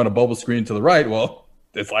you're going to run a bubble screen to the right, well,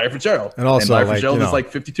 it's Larry Fitzgerald. And also, Larry Fitzgerald is like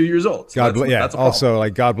 52 years old. So that's also,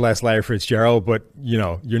 like, God bless Larry Fitzgerald, but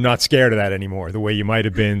you're not scared of that anymore the way you might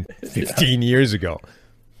have been 15 years ago.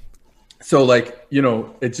 So, like,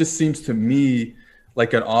 it just seems to me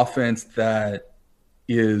like an offense that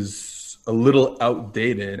is a little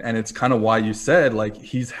outdated, and it's kind of why you said, like,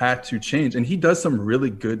 he's had to change. And he does some really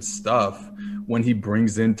good stuff when he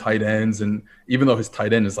brings in tight ends, and even though his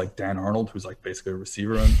tight end is like Dan Arnold, who's like basically a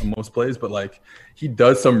receiver on most plays, but like, he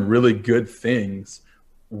does some really good things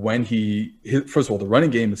when first of all, the running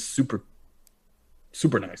game is super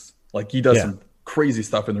nice. Like, he does some crazy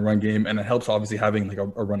stuff in the run game, and it helps obviously having like a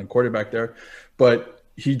running quarterback there, but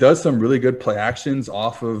he does some really good play actions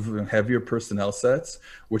off of heavier personnel sets,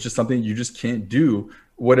 which is something you just can't do.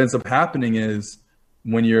 What ends up happening is,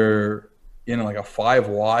 when you're in like a 5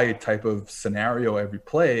 wide type of scenario every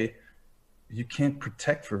play, you can't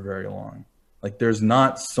protect for very long. Like, there's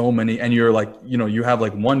not so many, and you're like, you have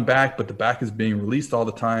like one back, but the back is being released all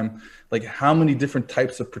the time. Like, how many different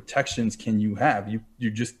types of protections can you have?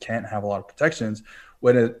 You just can't have a lot of protections.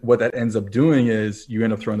 What that ends up doing is you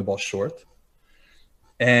end up throwing the ball short.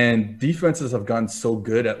 And defenses have gotten so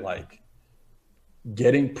good at like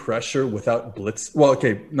getting pressure without blitz. Well,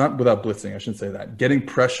 okay, not without blitzing. I shouldn't say that. Getting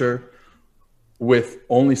pressure with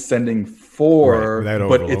only sending 4,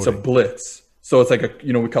 but it's a blitz. So it's like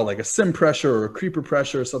we call it like a sim pressure or a creeper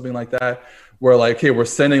pressure or something like that, where like, okay, we're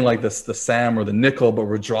sending like the Sam or the nickel, but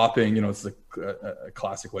we're dropping, it's a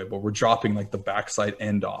classic way, but we're dropping like the backside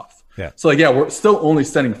end off. Yeah. So like, we're still only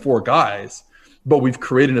sending 4 guys, but we've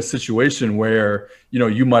created a situation where,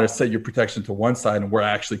 you might have set your protection to one side and we're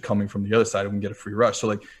actually coming from the other side and we can get a free rush. So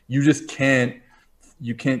like, you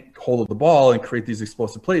can't hold the ball and create these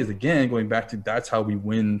explosive plays. Again, going back to, that's how we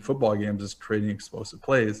win football games, is creating explosive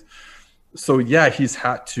plays. So he's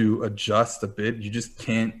had to adjust a bit. You just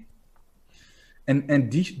can't. And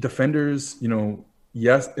defenders,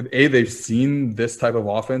 yes, they've seen this type of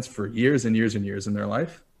offense for years and years and years in their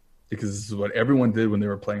life, because this is what everyone did when they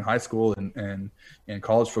were playing high school and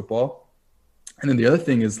college football. And then the other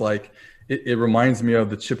thing is, like, it reminds me of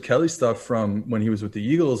the Chip Kelly stuff from when he was with the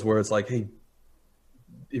Eagles, where it's like, hey,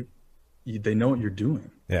 they know what you're doing.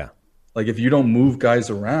 Yeah. Like, if you don't move guys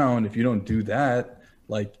around, if you don't do that,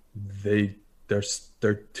 like,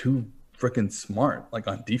 they're too freaking smart, like,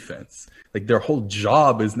 on defense. Like, their whole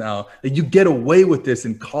job is now, like, you get away with this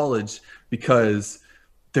in college because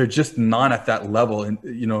they're just not at that level, and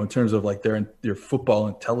in terms of like their football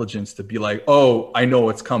intelligence, to be like, oh, I know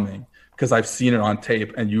what's coming because I've seen it on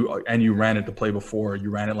tape, and you ran it the play before, you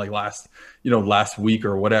ran it like last week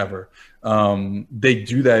or whatever. They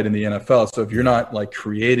do that in the NFL. So if you're not like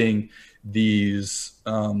creating these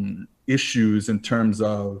issues in terms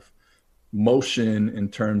of motion, in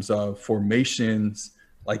terms of formations,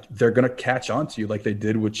 like, they're gonna catch on to you, like they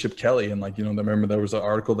did with Chip Kelly. And like, I remember there was an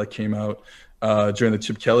article that came out during the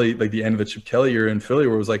Chip Kelly, like the end of the Chip Kelly year in Philly,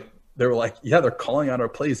 where it was like, they were like, they're calling out our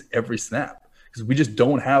plays every snap because we just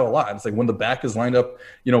don't have a lot. It's like, when the back is lined up,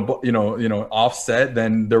 offset,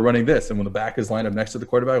 then they're running this, and when the back is lined up next to the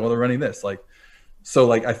quarterback, well, they're running this. Like, so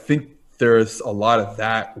like, I think there's a lot of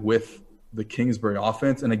that with the Kingsbury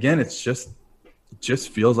offense, and again, it just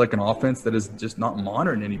feels like an offense that is just not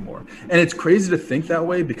modern anymore. And it's crazy to think that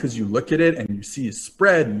way, because you look at it and you see a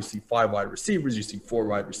spread and you see 5 wide receivers, you see 4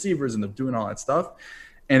 wide receivers, and they're doing all that stuff.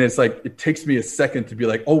 And it's like, it takes me a second to be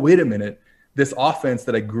like, oh, wait a minute, this offense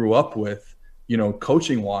that I grew up with,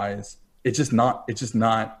 coaching wise, it's just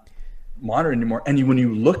not modern anymore. And when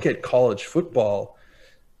you look at college football,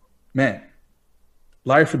 man,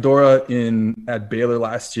 Larry Fedora at Baylor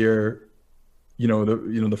last year,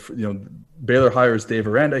 Baylor hires Dave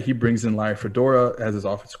Aranda. He brings in Larry Fedora as his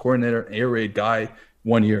offensive coordinator, air raid guy,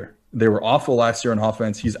 1 year. They were awful last year on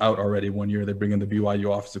offense. He's out already 1 year. They bring in the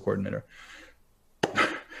BYU offensive coordinator.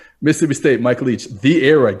 Mississippi State, Michael Leach, the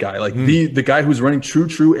air raid guy, like the guy who's running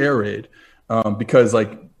true air raid, because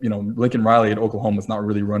like, Lincoln Riley at Oklahoma is not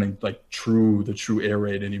really running like the true air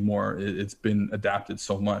raid anymore. It's been adapted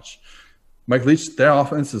so much. Mike Leach, their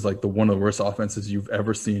offense is like one of the worst offenses you've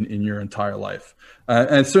ever seen in your entire life.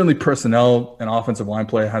 And certainly personnel and offensive line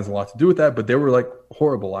play has a lot to do with that, but they were like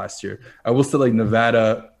horrible last year. I will say like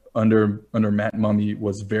Nevada under Matt Mummy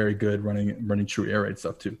was very good running true air raid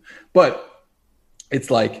stuff too. But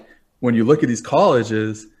it's like when you look at these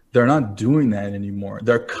colleges, they're not doing that anymore.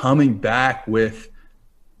 They're coming back with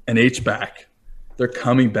an H-back. They're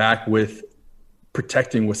coming back with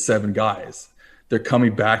protecting with 7 guys. They're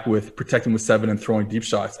coming back with protecting with 7 and throwing deep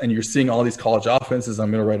shots. And you're seeing all these college offenses.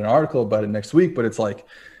 I'm going to write an article about it next week, but it's like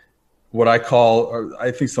what I call, or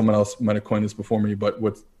I think someone else might have coined this before me, but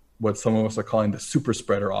what some of us are calling the super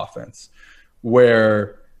spreader offense,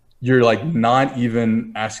 where you're like not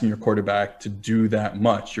even asking your quarterback to do that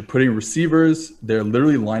much. You're putting receivers, they're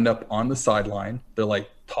literally lined up on the sideline. They're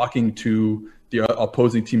like talking to the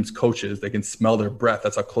opposing team's coaches. They can smell their breath.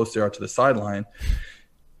 That's how close they are to the sideline.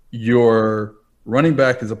 Your running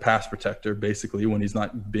back is a pass protector, basically, when he's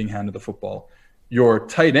not being handed the football. Your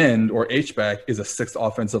tight end or H-back is a 6th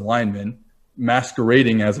offensive lineman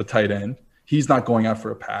masquerading as a tight end. He's not going out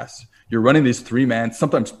for a pass. You're running these 3-man,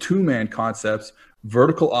 sometimes 2-man concepts,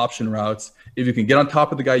 vertical option routes. If you can get on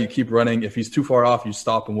top of the guy, you keep running. If he's too far off, you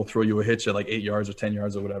stop and we'll throw you a hitch at like 8 yards or 10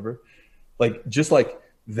 yards or whatever. Like, just like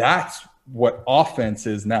that's what offense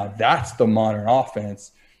is now. That's the modern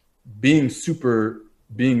offense. Being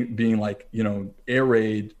like, air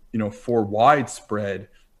raid, 4 wide spread.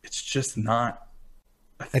 It's just not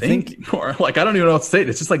a thing anymore. Like, I don't even know what to say.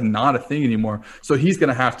 It's just like not a thing anymore. So he's going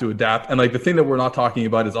to have to adapt. And like the thing that we're not talking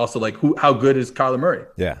about is also like how good is Kyler Murray?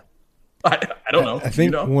 Yeah. I don't know. I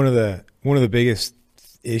think one of the biggest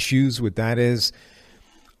issues with that is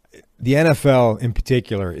the NFL in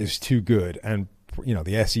particular is too good, and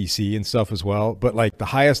the SEC and stuff as well. But like the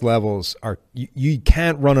highest levels are, you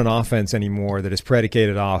can't run an offense anymore that is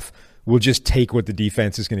predicated off, we'll just take what the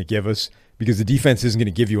defense is going to give us, because the defense isn't going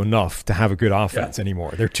to give you enough to have a good offense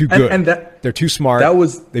anymore. They're too good. And they're too smart.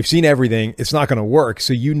 They've seen everything. It's not going to work.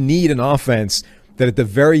 So you need an offense that at the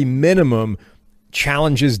very minimum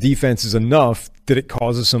challenges defenses enough that it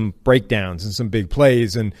causes some breakdowns and some big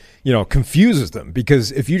plays and, confuses them.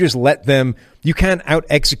 Because if you just let them, you can't out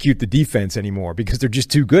execute the defense anymore because they're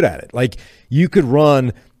just too good at it. Like, you could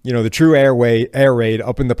run, the true air raid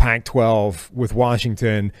up in the Pac-12 with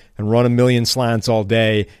Washington and run a million slants all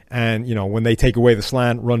day. And, when they take away the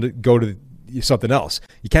slant, go to something else.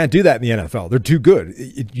 You can't do that in the NFL. They're too good.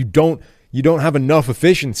 You don't have enough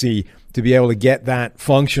efficiency to be able to get that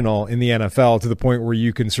functional in the NFL to the point where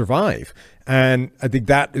you can survive. And I think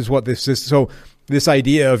that is what this is. So this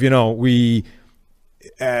idea of, we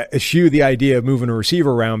eschew the idea of moving a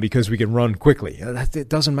receiver around because we can run quickly. It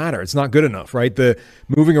doesn't matter. It's not good enough, right? The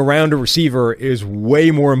moving around a receiver is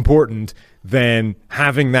way more important than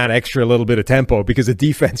having that extra little bit of tempo, because the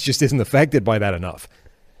defense just isn't affected by that enough.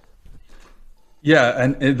 Yeah,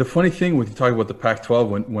 and the funny thing with you talking about the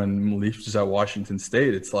Pac-12 when Leach was at Washington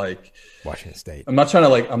State, it's like Washington State. I'm not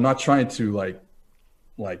trying to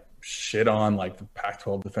shit on like the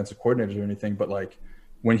Pac-12 defensive coordinators or anything, but like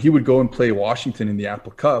when he would go and play Washington in the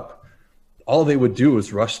Apple Cup, all they would do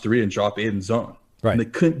was rush 3 and drop 8 in zone. Right. And they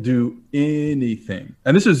couldn't do anything.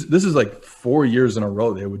 And this is like 4 years in a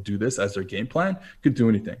row they would do this as their game plan. Couldn't do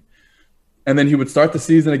anything. And then he would start the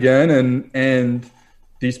season again and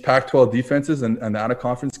these Pac-12 defenses and out of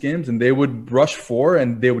conference games, and they would rush 4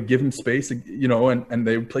 and they would give him space, and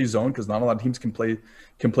they would play zone because not a lot of teams can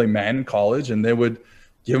play man in college, and they would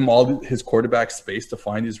give him all his quarterback space to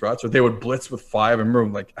find these routes, or they would blitz with 5. I remember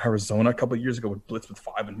like Arizona a couple of years ago would blitz with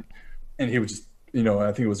 5, and he would just, I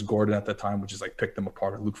think it was Gordon at that time, would just like pick them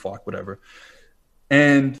apart, or Luke Falk, whatever.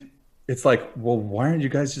 And it's like, well, why aren't you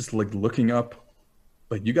guys just like looking up?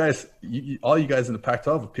 Like, you guys, all you guys in the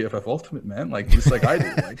Pac-12 with PFF Ultimate, man, like just like I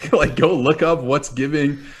do, like go look up what's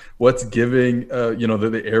giving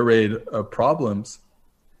the air raid problems.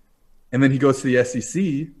 And then he goes to the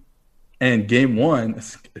SEC, and game 1,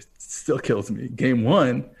 it still kills me. Game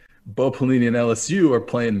 1, Bo Pelini and LSU are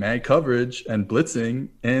playing man coverage and blitzing,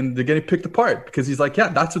 and they're getting picked apart because he's like, yeah,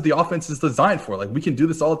 that's what the offense is designed for. Like, we can do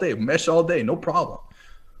this all day, mesh all day, no problem.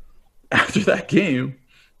 After that game,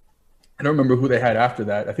 I don't remember who they had after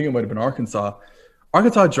that. I think it might have been Arkansas.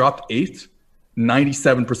 Arkansas dropped 8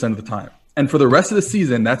 97% of the time. And for the rest of the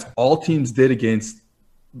season, that's all teams did against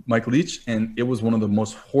Mike Leach, and it was one of the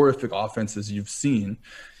most horrific offenses you've seen.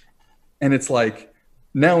 And it's like,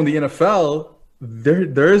 now in the NFL,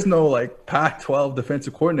 there is no like Pac-12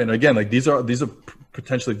 defensive coordinator. Again, like these are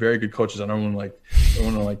potentially very good coaches. I don't want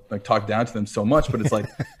to like talk down to them so much, but it's like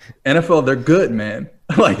NFL, they're good, man.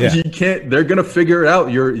 Like you can't. They're gonna figure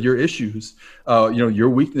out your issues, your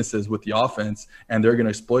weaknesses with the offense, and they're gonna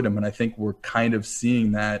exploit them. And I think we're kind of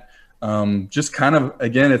seeing that. Just kind of,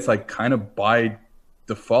 again, it's like kind of by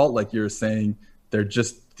default, like you're saying,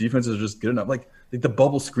 defenses are just good enough. Like the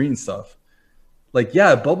bubble screen stuff. Like,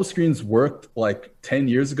 yeah, bubble screens worked like 10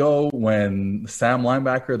 years ago when the Sam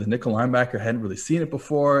linebacker, the nickel linebacker, hadn't really seen it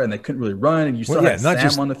before, and they couldn't really run, and you still had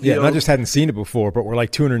Sam on the field. Yeah, not just hadn't seen it before, but were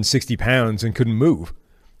like 260 pounds and couldn't move.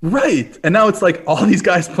 Right. And now it's like all these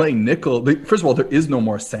guys playing nickel. First of all, there is no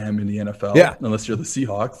more Sam in the NFL unless you're the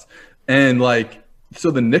Seahawks. And like,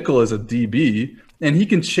 so the nickel is a DB, and he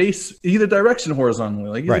can chase either direction horizontally.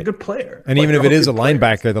 Like, he's a good player. And even if it is a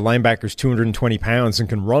linebacker, the linebacker's 220 pounds and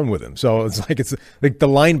can run with him. So it's like the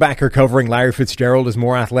linebacker covering Larry Fitzgerald is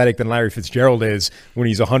more athletic than Larry Fitzgerald is when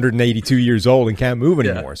he's 182 years old and can't move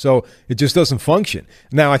anymore. So it just doesn't function.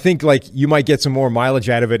 Now, I think like you might get some more mileage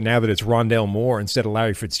out of it now that it's Rondale Moore instead of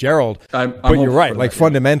Larry Fitzgerald. But you're right. Like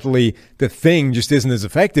fundamentally, the thing just isn't as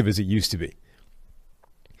effective as it used to be.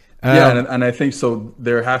 And I think so.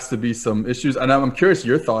 There has to be some issues, and I'm curious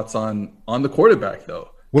your thoughts on the quarterback,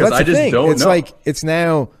 though. Well, that's I the just thing. don't it's know. Like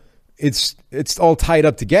it's all tied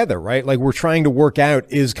up together, right? Like we're trying to work out,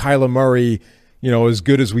 is Kyler Murray, as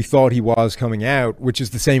good as we thought he was coming out, which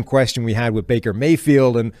is the same question we had with Baker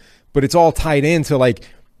Mayfield, but it's all tied into like,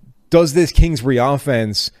 is this Kingsbury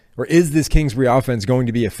offense going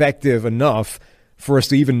to be effective enough for us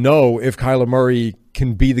to even know if Kyler Murray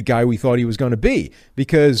can be the guy we thought he was going to be?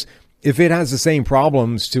 Because if it has the same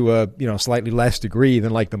problems to a slightly less degree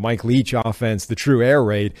than like the Mike Leach offense, the true air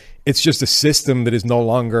raid, it's just a system that is no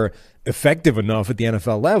longer effective enough at the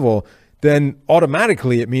NFL level, then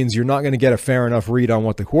automatically it means you're not going to get a fair enough read on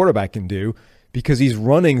what the quarterback can do because he's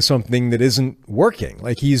running something that isn't working.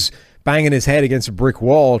 Like he's banging his head against a brick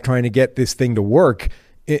wall trying to get this thing to work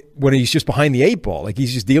when he's just behind the eight ball. Like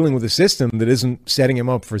he's just dealing with a system that isn't setting him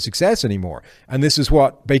up for success anymore. And this is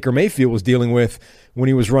what Baker Mayfield was dealing with when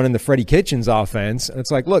he was running the Freddie Kitchens offense. And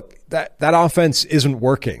it's like, look, that offense isn't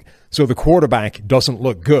working. So the quarterback doesn't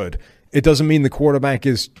look good. It doesn't mean the quarterback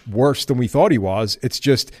is worse than we thought he was. It's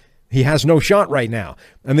just he has no shot right now.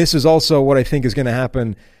 And this is also what I think is going to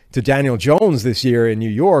happen to Daniel Jones this year in New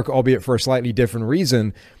York, albeit for a slightly different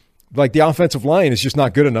reason. Like the offensive line is just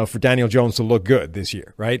not good enough for Daniel Jones to look good this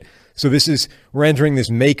year, right? So we're entering this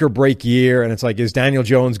make or break year, and it's like, is Daniel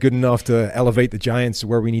Jones good enough to elevate the Giants to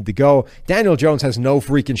where we need to go? Daniel Jones has no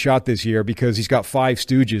freaking shot this year because he's got five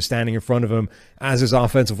stooges standing in front of him as his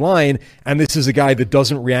offensive line, and this is a guy that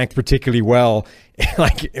doesn't react particularly well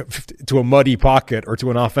like to a muddy pocket or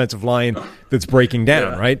to an offensive line that's breaking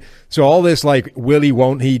down, right? So all this like, will he,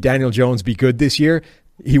 won't he, Daniel Jones be good this year?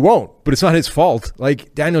 He won't, but it's not his fault.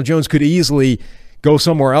 Like Daniel Jones could easily go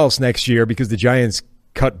somewhere else next year because the Giants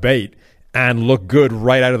cut bait and look good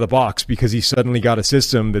right out of the box because he suddenly got a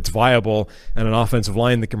system that's viable and an offensive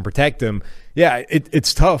line that can protect him. Yeah,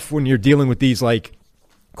 it's tough when you're dealing with these like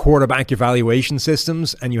quarterback evaluation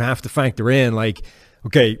systems and you have to factor in like,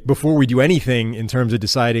 okay, before we do anything in terms of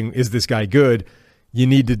deciding is this guy good, you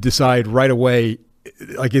need to decide right away,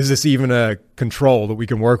 like, is this even a control that we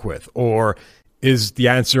can work with? Or is the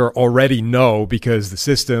answer already no because the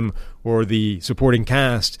system or the supporting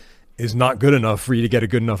cast is not good enough for you to get a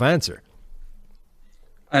good enough answer?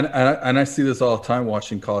 And I see this all the time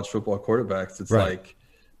watching college football quarterbacks. It's like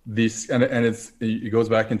these, and it goes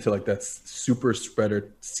back into like that super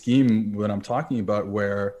spreader scheme that I'm talking about,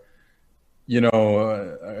 where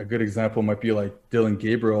a good example might be like Dylan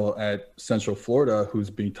Gabriel at Central Florida, who's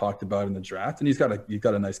being talked about in the draft, and he's got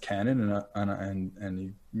a nice cannon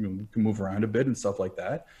and he can move around a bit and stuff like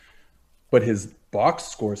that. But his box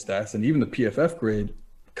score stats and even the PFF grade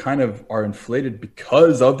kind of are inflated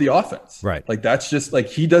because of the offense. Right. Like that's just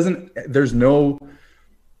like there's no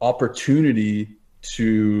opportunity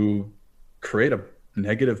to create a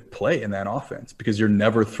negative play in that offense because you're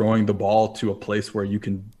never throwing the ball to a place where you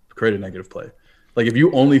can create a negative play. Like if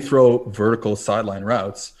you only throw vertical sideline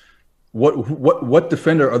routes, what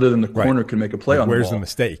defender other than the corner can make a play on the ball? Where's the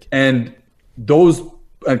mistake? And those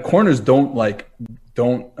corners don't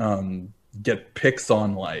get picks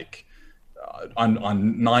on like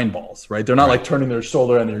on 9 balls, right? They're not like turning their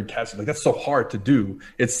shoulder and they're catching. Like that's so hard to do.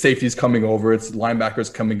 It's safeties coming over, it's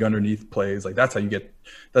linebackers coming underneath plays. Like that's how you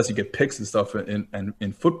get picks and stuff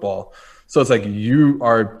in football. So it's like you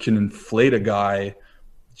can inflate a guy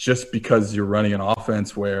just because you're running an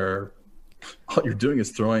offense where all you're doing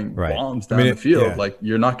is throwing bombs down the field. Like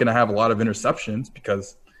you're not going to have a lot of interceptions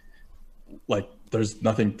because like there's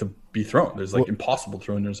nothing to be thrown. There's like impossible to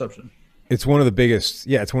throw an interception. It's one of the biggest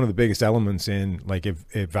elements in like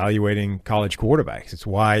evaluating college quarterbacks. It's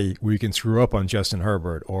why we can screw up on Justin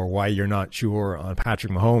Herbert, or why you're not sure on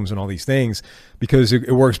Patrick Mahomes and all these things, because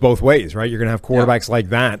it works both ways, right? You're going to have quarterbacks like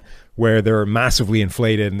that where they're massively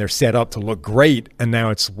inflated and they're set up to look great. And now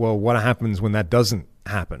it's, well, what happens when that doesn't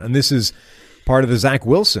happen? And this is part of the Zach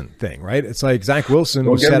Wilson thing, right? It's like Zach Wilson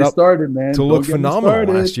was set up to look phenomenal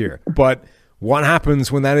last year, but what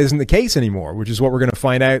happens when that isn't the case anymore, which is what we're going to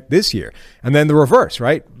find out this year. And then the reverse,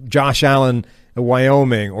 right? Josh Allen at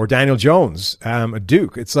Wyoming, or Daniel Jones at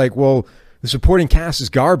Duke. It's like, well, the supporting cast is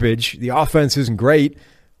garbage. The offense isn't great.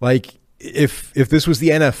 Like, if this was the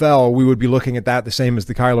NFL, we would be looking at that the same as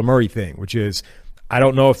the Kyler Murray thing, which is, I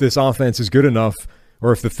don't know if this offense is good enough,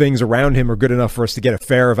 or if the things around him are good enough for us to get a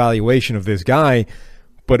fair evaluation of this guy.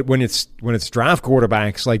 But when it's draft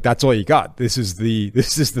quarterbacks, like, that's all you got. This is the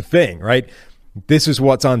thing, right? This is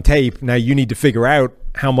what's on tape. Now you need to figure out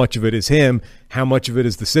how much of it is him, how much of it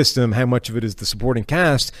is the system, how much of it is the supporting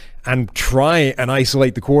cast, and try and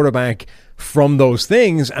isolate the quarterback from those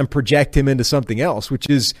things and project him into something else, which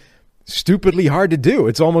is stupidly hard to do.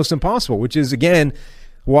 It's almost impossible, which is, again,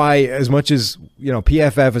 why, as much as,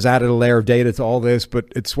 PFF has added a layer of data to all this, but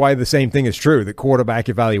it's why the same thing is true, that quarterback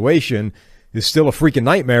evaluation is still a freaking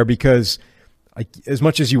nightmare, because as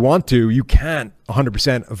much as you want to, you can't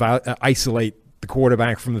 100% isolate the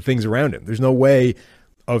quarterback from the things around him. There's no way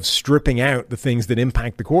of stripping out the things that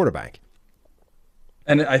impact the quarterback.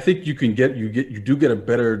 And I think you do get a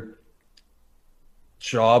better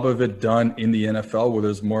job of it done in the NFL, where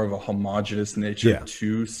there's more of a homogenous nature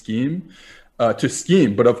to scheme.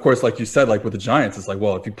 But of course, like you said, like with the Giants, it's like,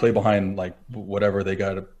 well, if you play behind like whatever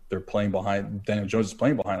they're playing behind, Daniel Jones is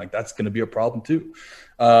playing behind, like that's going to be a problem too.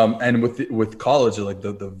 And with college, like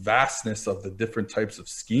the vastness of the different types of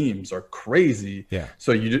schemes are crazy. Yeah.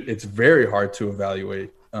 So it's very hard to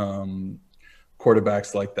evaluate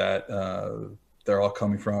quarterbacks like that. They're all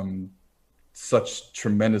coming from such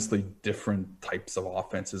tremendously different types of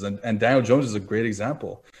offenses, and Daniel Jones is a great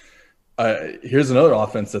example. Here's another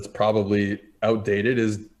offense that's probably outdated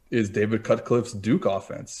is David Cutcliffe's Duke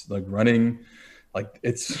offense, like running, like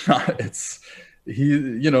he's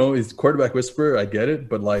quarterback whisperer. I get it,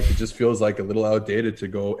 but like, it just feels like a little outdated to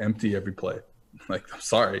go empty every play. Like, I'm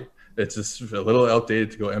sorry. It's just a little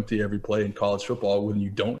outdated to go empty every play in college football when you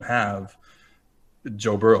don't have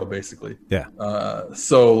Joe Burrow, basically. Yeah.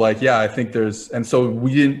 I think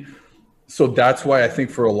so that's why I think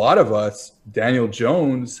for a lot of us, Daniel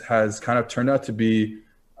Jones has kind of turned out to be,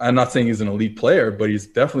 I'm not saying he's an elite player, but he's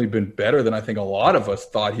definitely been better than I think a lot of us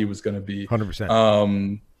thought he was going to be.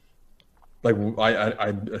 100%.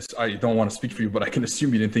 I don't want to speak for you, but I can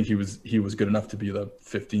assume you didn't think he was good enough to be the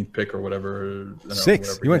 15th pick or whatever.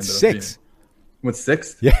 Six. He went sixth. Went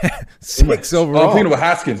sixth? Yeah, six overall. I'm thinking about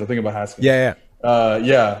Haskins. Yeah.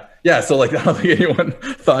 So like, I don't think anyone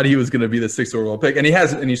thought he was going to be the sixth overall pick, and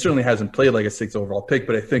he certainly hasn't played like a sixth overall pick,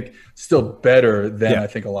 but I think still better than I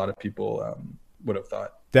think a lot of people would have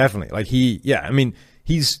thought. Definitely. Like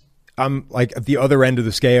I'm like at the other end of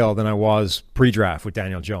the scale than I was pre-draft with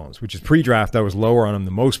Daniel Jones, which is pre-draft I was lower on him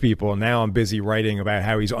than most people, and now I'm busy writing about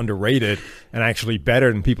how he's underrated and actually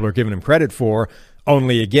better than people are giving him credit for.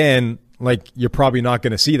 Only again, like, you're probably not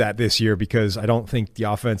going to see that this year, because I don't think the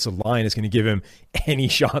offensive line is going to give him any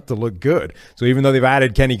shot to look good. So even though they've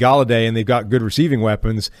added Kenny Golladay and they've got good receiving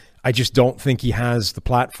weapons, I just don't think he has the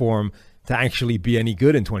platform to actually be any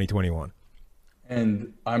good in 2021.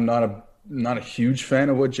 And I'm not a huge fan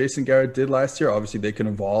of what Jason Garrett did last year. Obviously, they can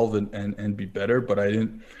evolve and be better, but I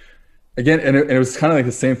didn't. Again, and it was kind of like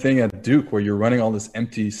the same thing at Duke, where you're running all this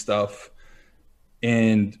empty stuff.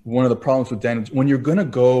 And one of the problems with Daniel, when you're going to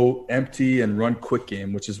go empty and run quick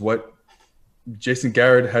game, which is what Jason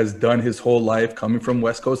Garrett has done his whole life, coming from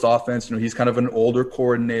West Coast offense, he's kind of an older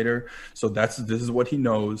coordinator. So this is what he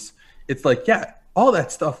knows. It's like, yeah, all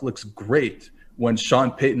that stuff looks great when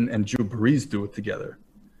Sean Payton and Drew Brees do it together.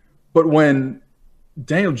 But when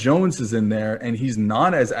Daniel Jones is in there and he's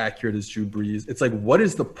not as accurate as Drew Brees, it's like, what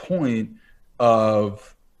is the point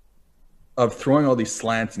of throwing all these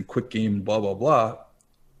slants and quick game and blah, blah, blah,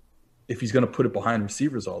 if he's going to put it behind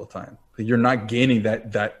receivers all the time? You're not gaining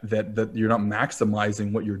that you're not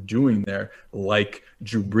maximizing what you're doing there, like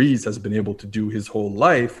Drew Brees has been able to do his whole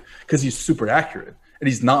life, because he's super accurate and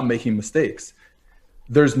he's not making mistakes.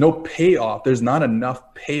 There's no payoff. There's not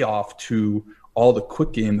enough payoff to all the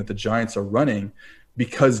quick game that the Giants are running,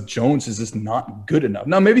 because Jones is just not good enough.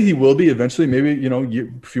 Now, maybe he will be eventually. Maybe, a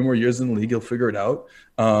few more years in the league, he'll figure it out.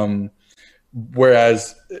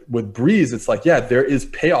 Whereas with Brees, it's like, yeah, there is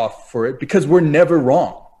payoff for it, because we're never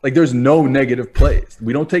wrong. Like there's no negative plays.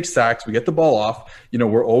 We don't take sacks. We get the ball off. You know,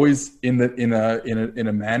 we're always in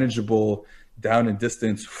a manageable down and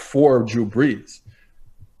distance for Drew Brees.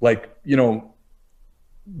 Like, you know,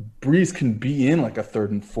 Brees can be in like a 3rd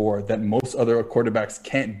and 4 that most other quarterbacks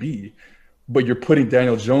can't be. But you're putting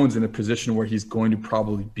Daniel Jones in a position where he's going to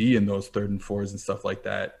probably be in those 3rd and 4s and stuff like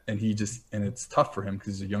that. And and it's tough for him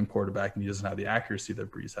because he's a young quarterback and he doesn't have the accuracy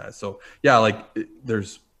that Brees has. So yeah, like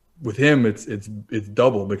with him, it's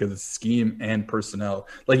double because it's scheme and personnel.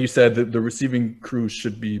 Like you said, the receiving crew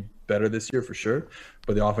should be better this year for sure,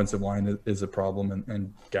 but the offensive line is a problem,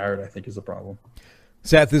 and Garrett, I think, is a problem.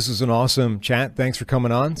 Seth, this was an awesome chat. Thanks for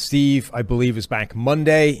coming on. Steve, I believe, is back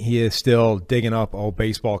Monday. He is still digging up all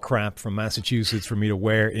baseball crap from Massachusetts for me to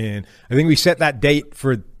wear in. I think we set that date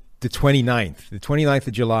for the 29th. The 29th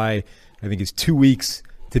of July, I think is 2 weeks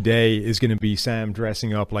today, is going to be Sam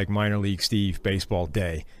dressing up like minor league Steve baseball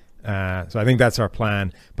day. So I think that's our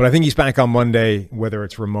plan. But I think he's back on Monday, whether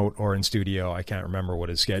it's remote or in studio. I can't remember what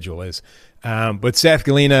his schedule is. But Seth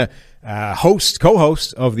Galina,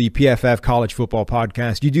 co-host of the PFF College Football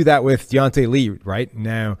Podcast. You do that with Deontay Lee right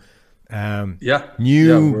now.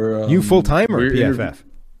 New full-timer at PFF.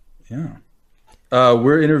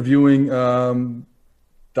 We're interviewing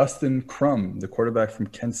Dustin Crum, the quarterback from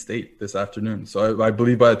Kent State, this afternoon. So I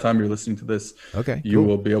believe by the time you're listening to this, you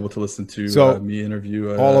will be able to listen to me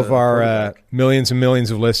interview all of our millions and millions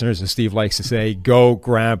of listeners, as Steve likes to say. Go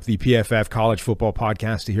grab the PFF College Football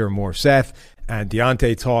Podcast to hear more Seth and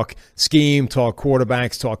Deontay talk scheme, talk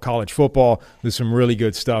quarterbacks, talk college football. There's some really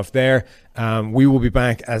good stuff there. We will be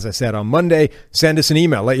back, as I said, on Monday. Send us an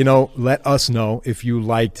email. Let us know if you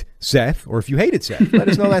liked Seth or if you hated Seth. Let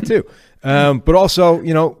us know that too. But also,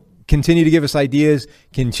 continue to give us ideas,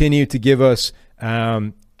 continue to give us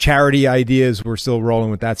charity ideas. We're still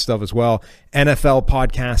rolling with that stuff as well.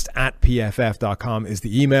 NFLpodcast@pff.com is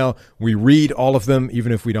the email. We read all of them,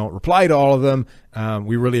 even if we don't reply to all of them.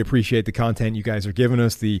 We really appreciate the content you guys are giving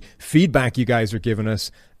us, the feedback you guys are giving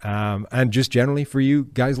us, and just generally for you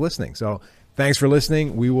guys listening. So thanks for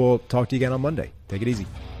listening. We will talk to you again on Monday. Take it easy.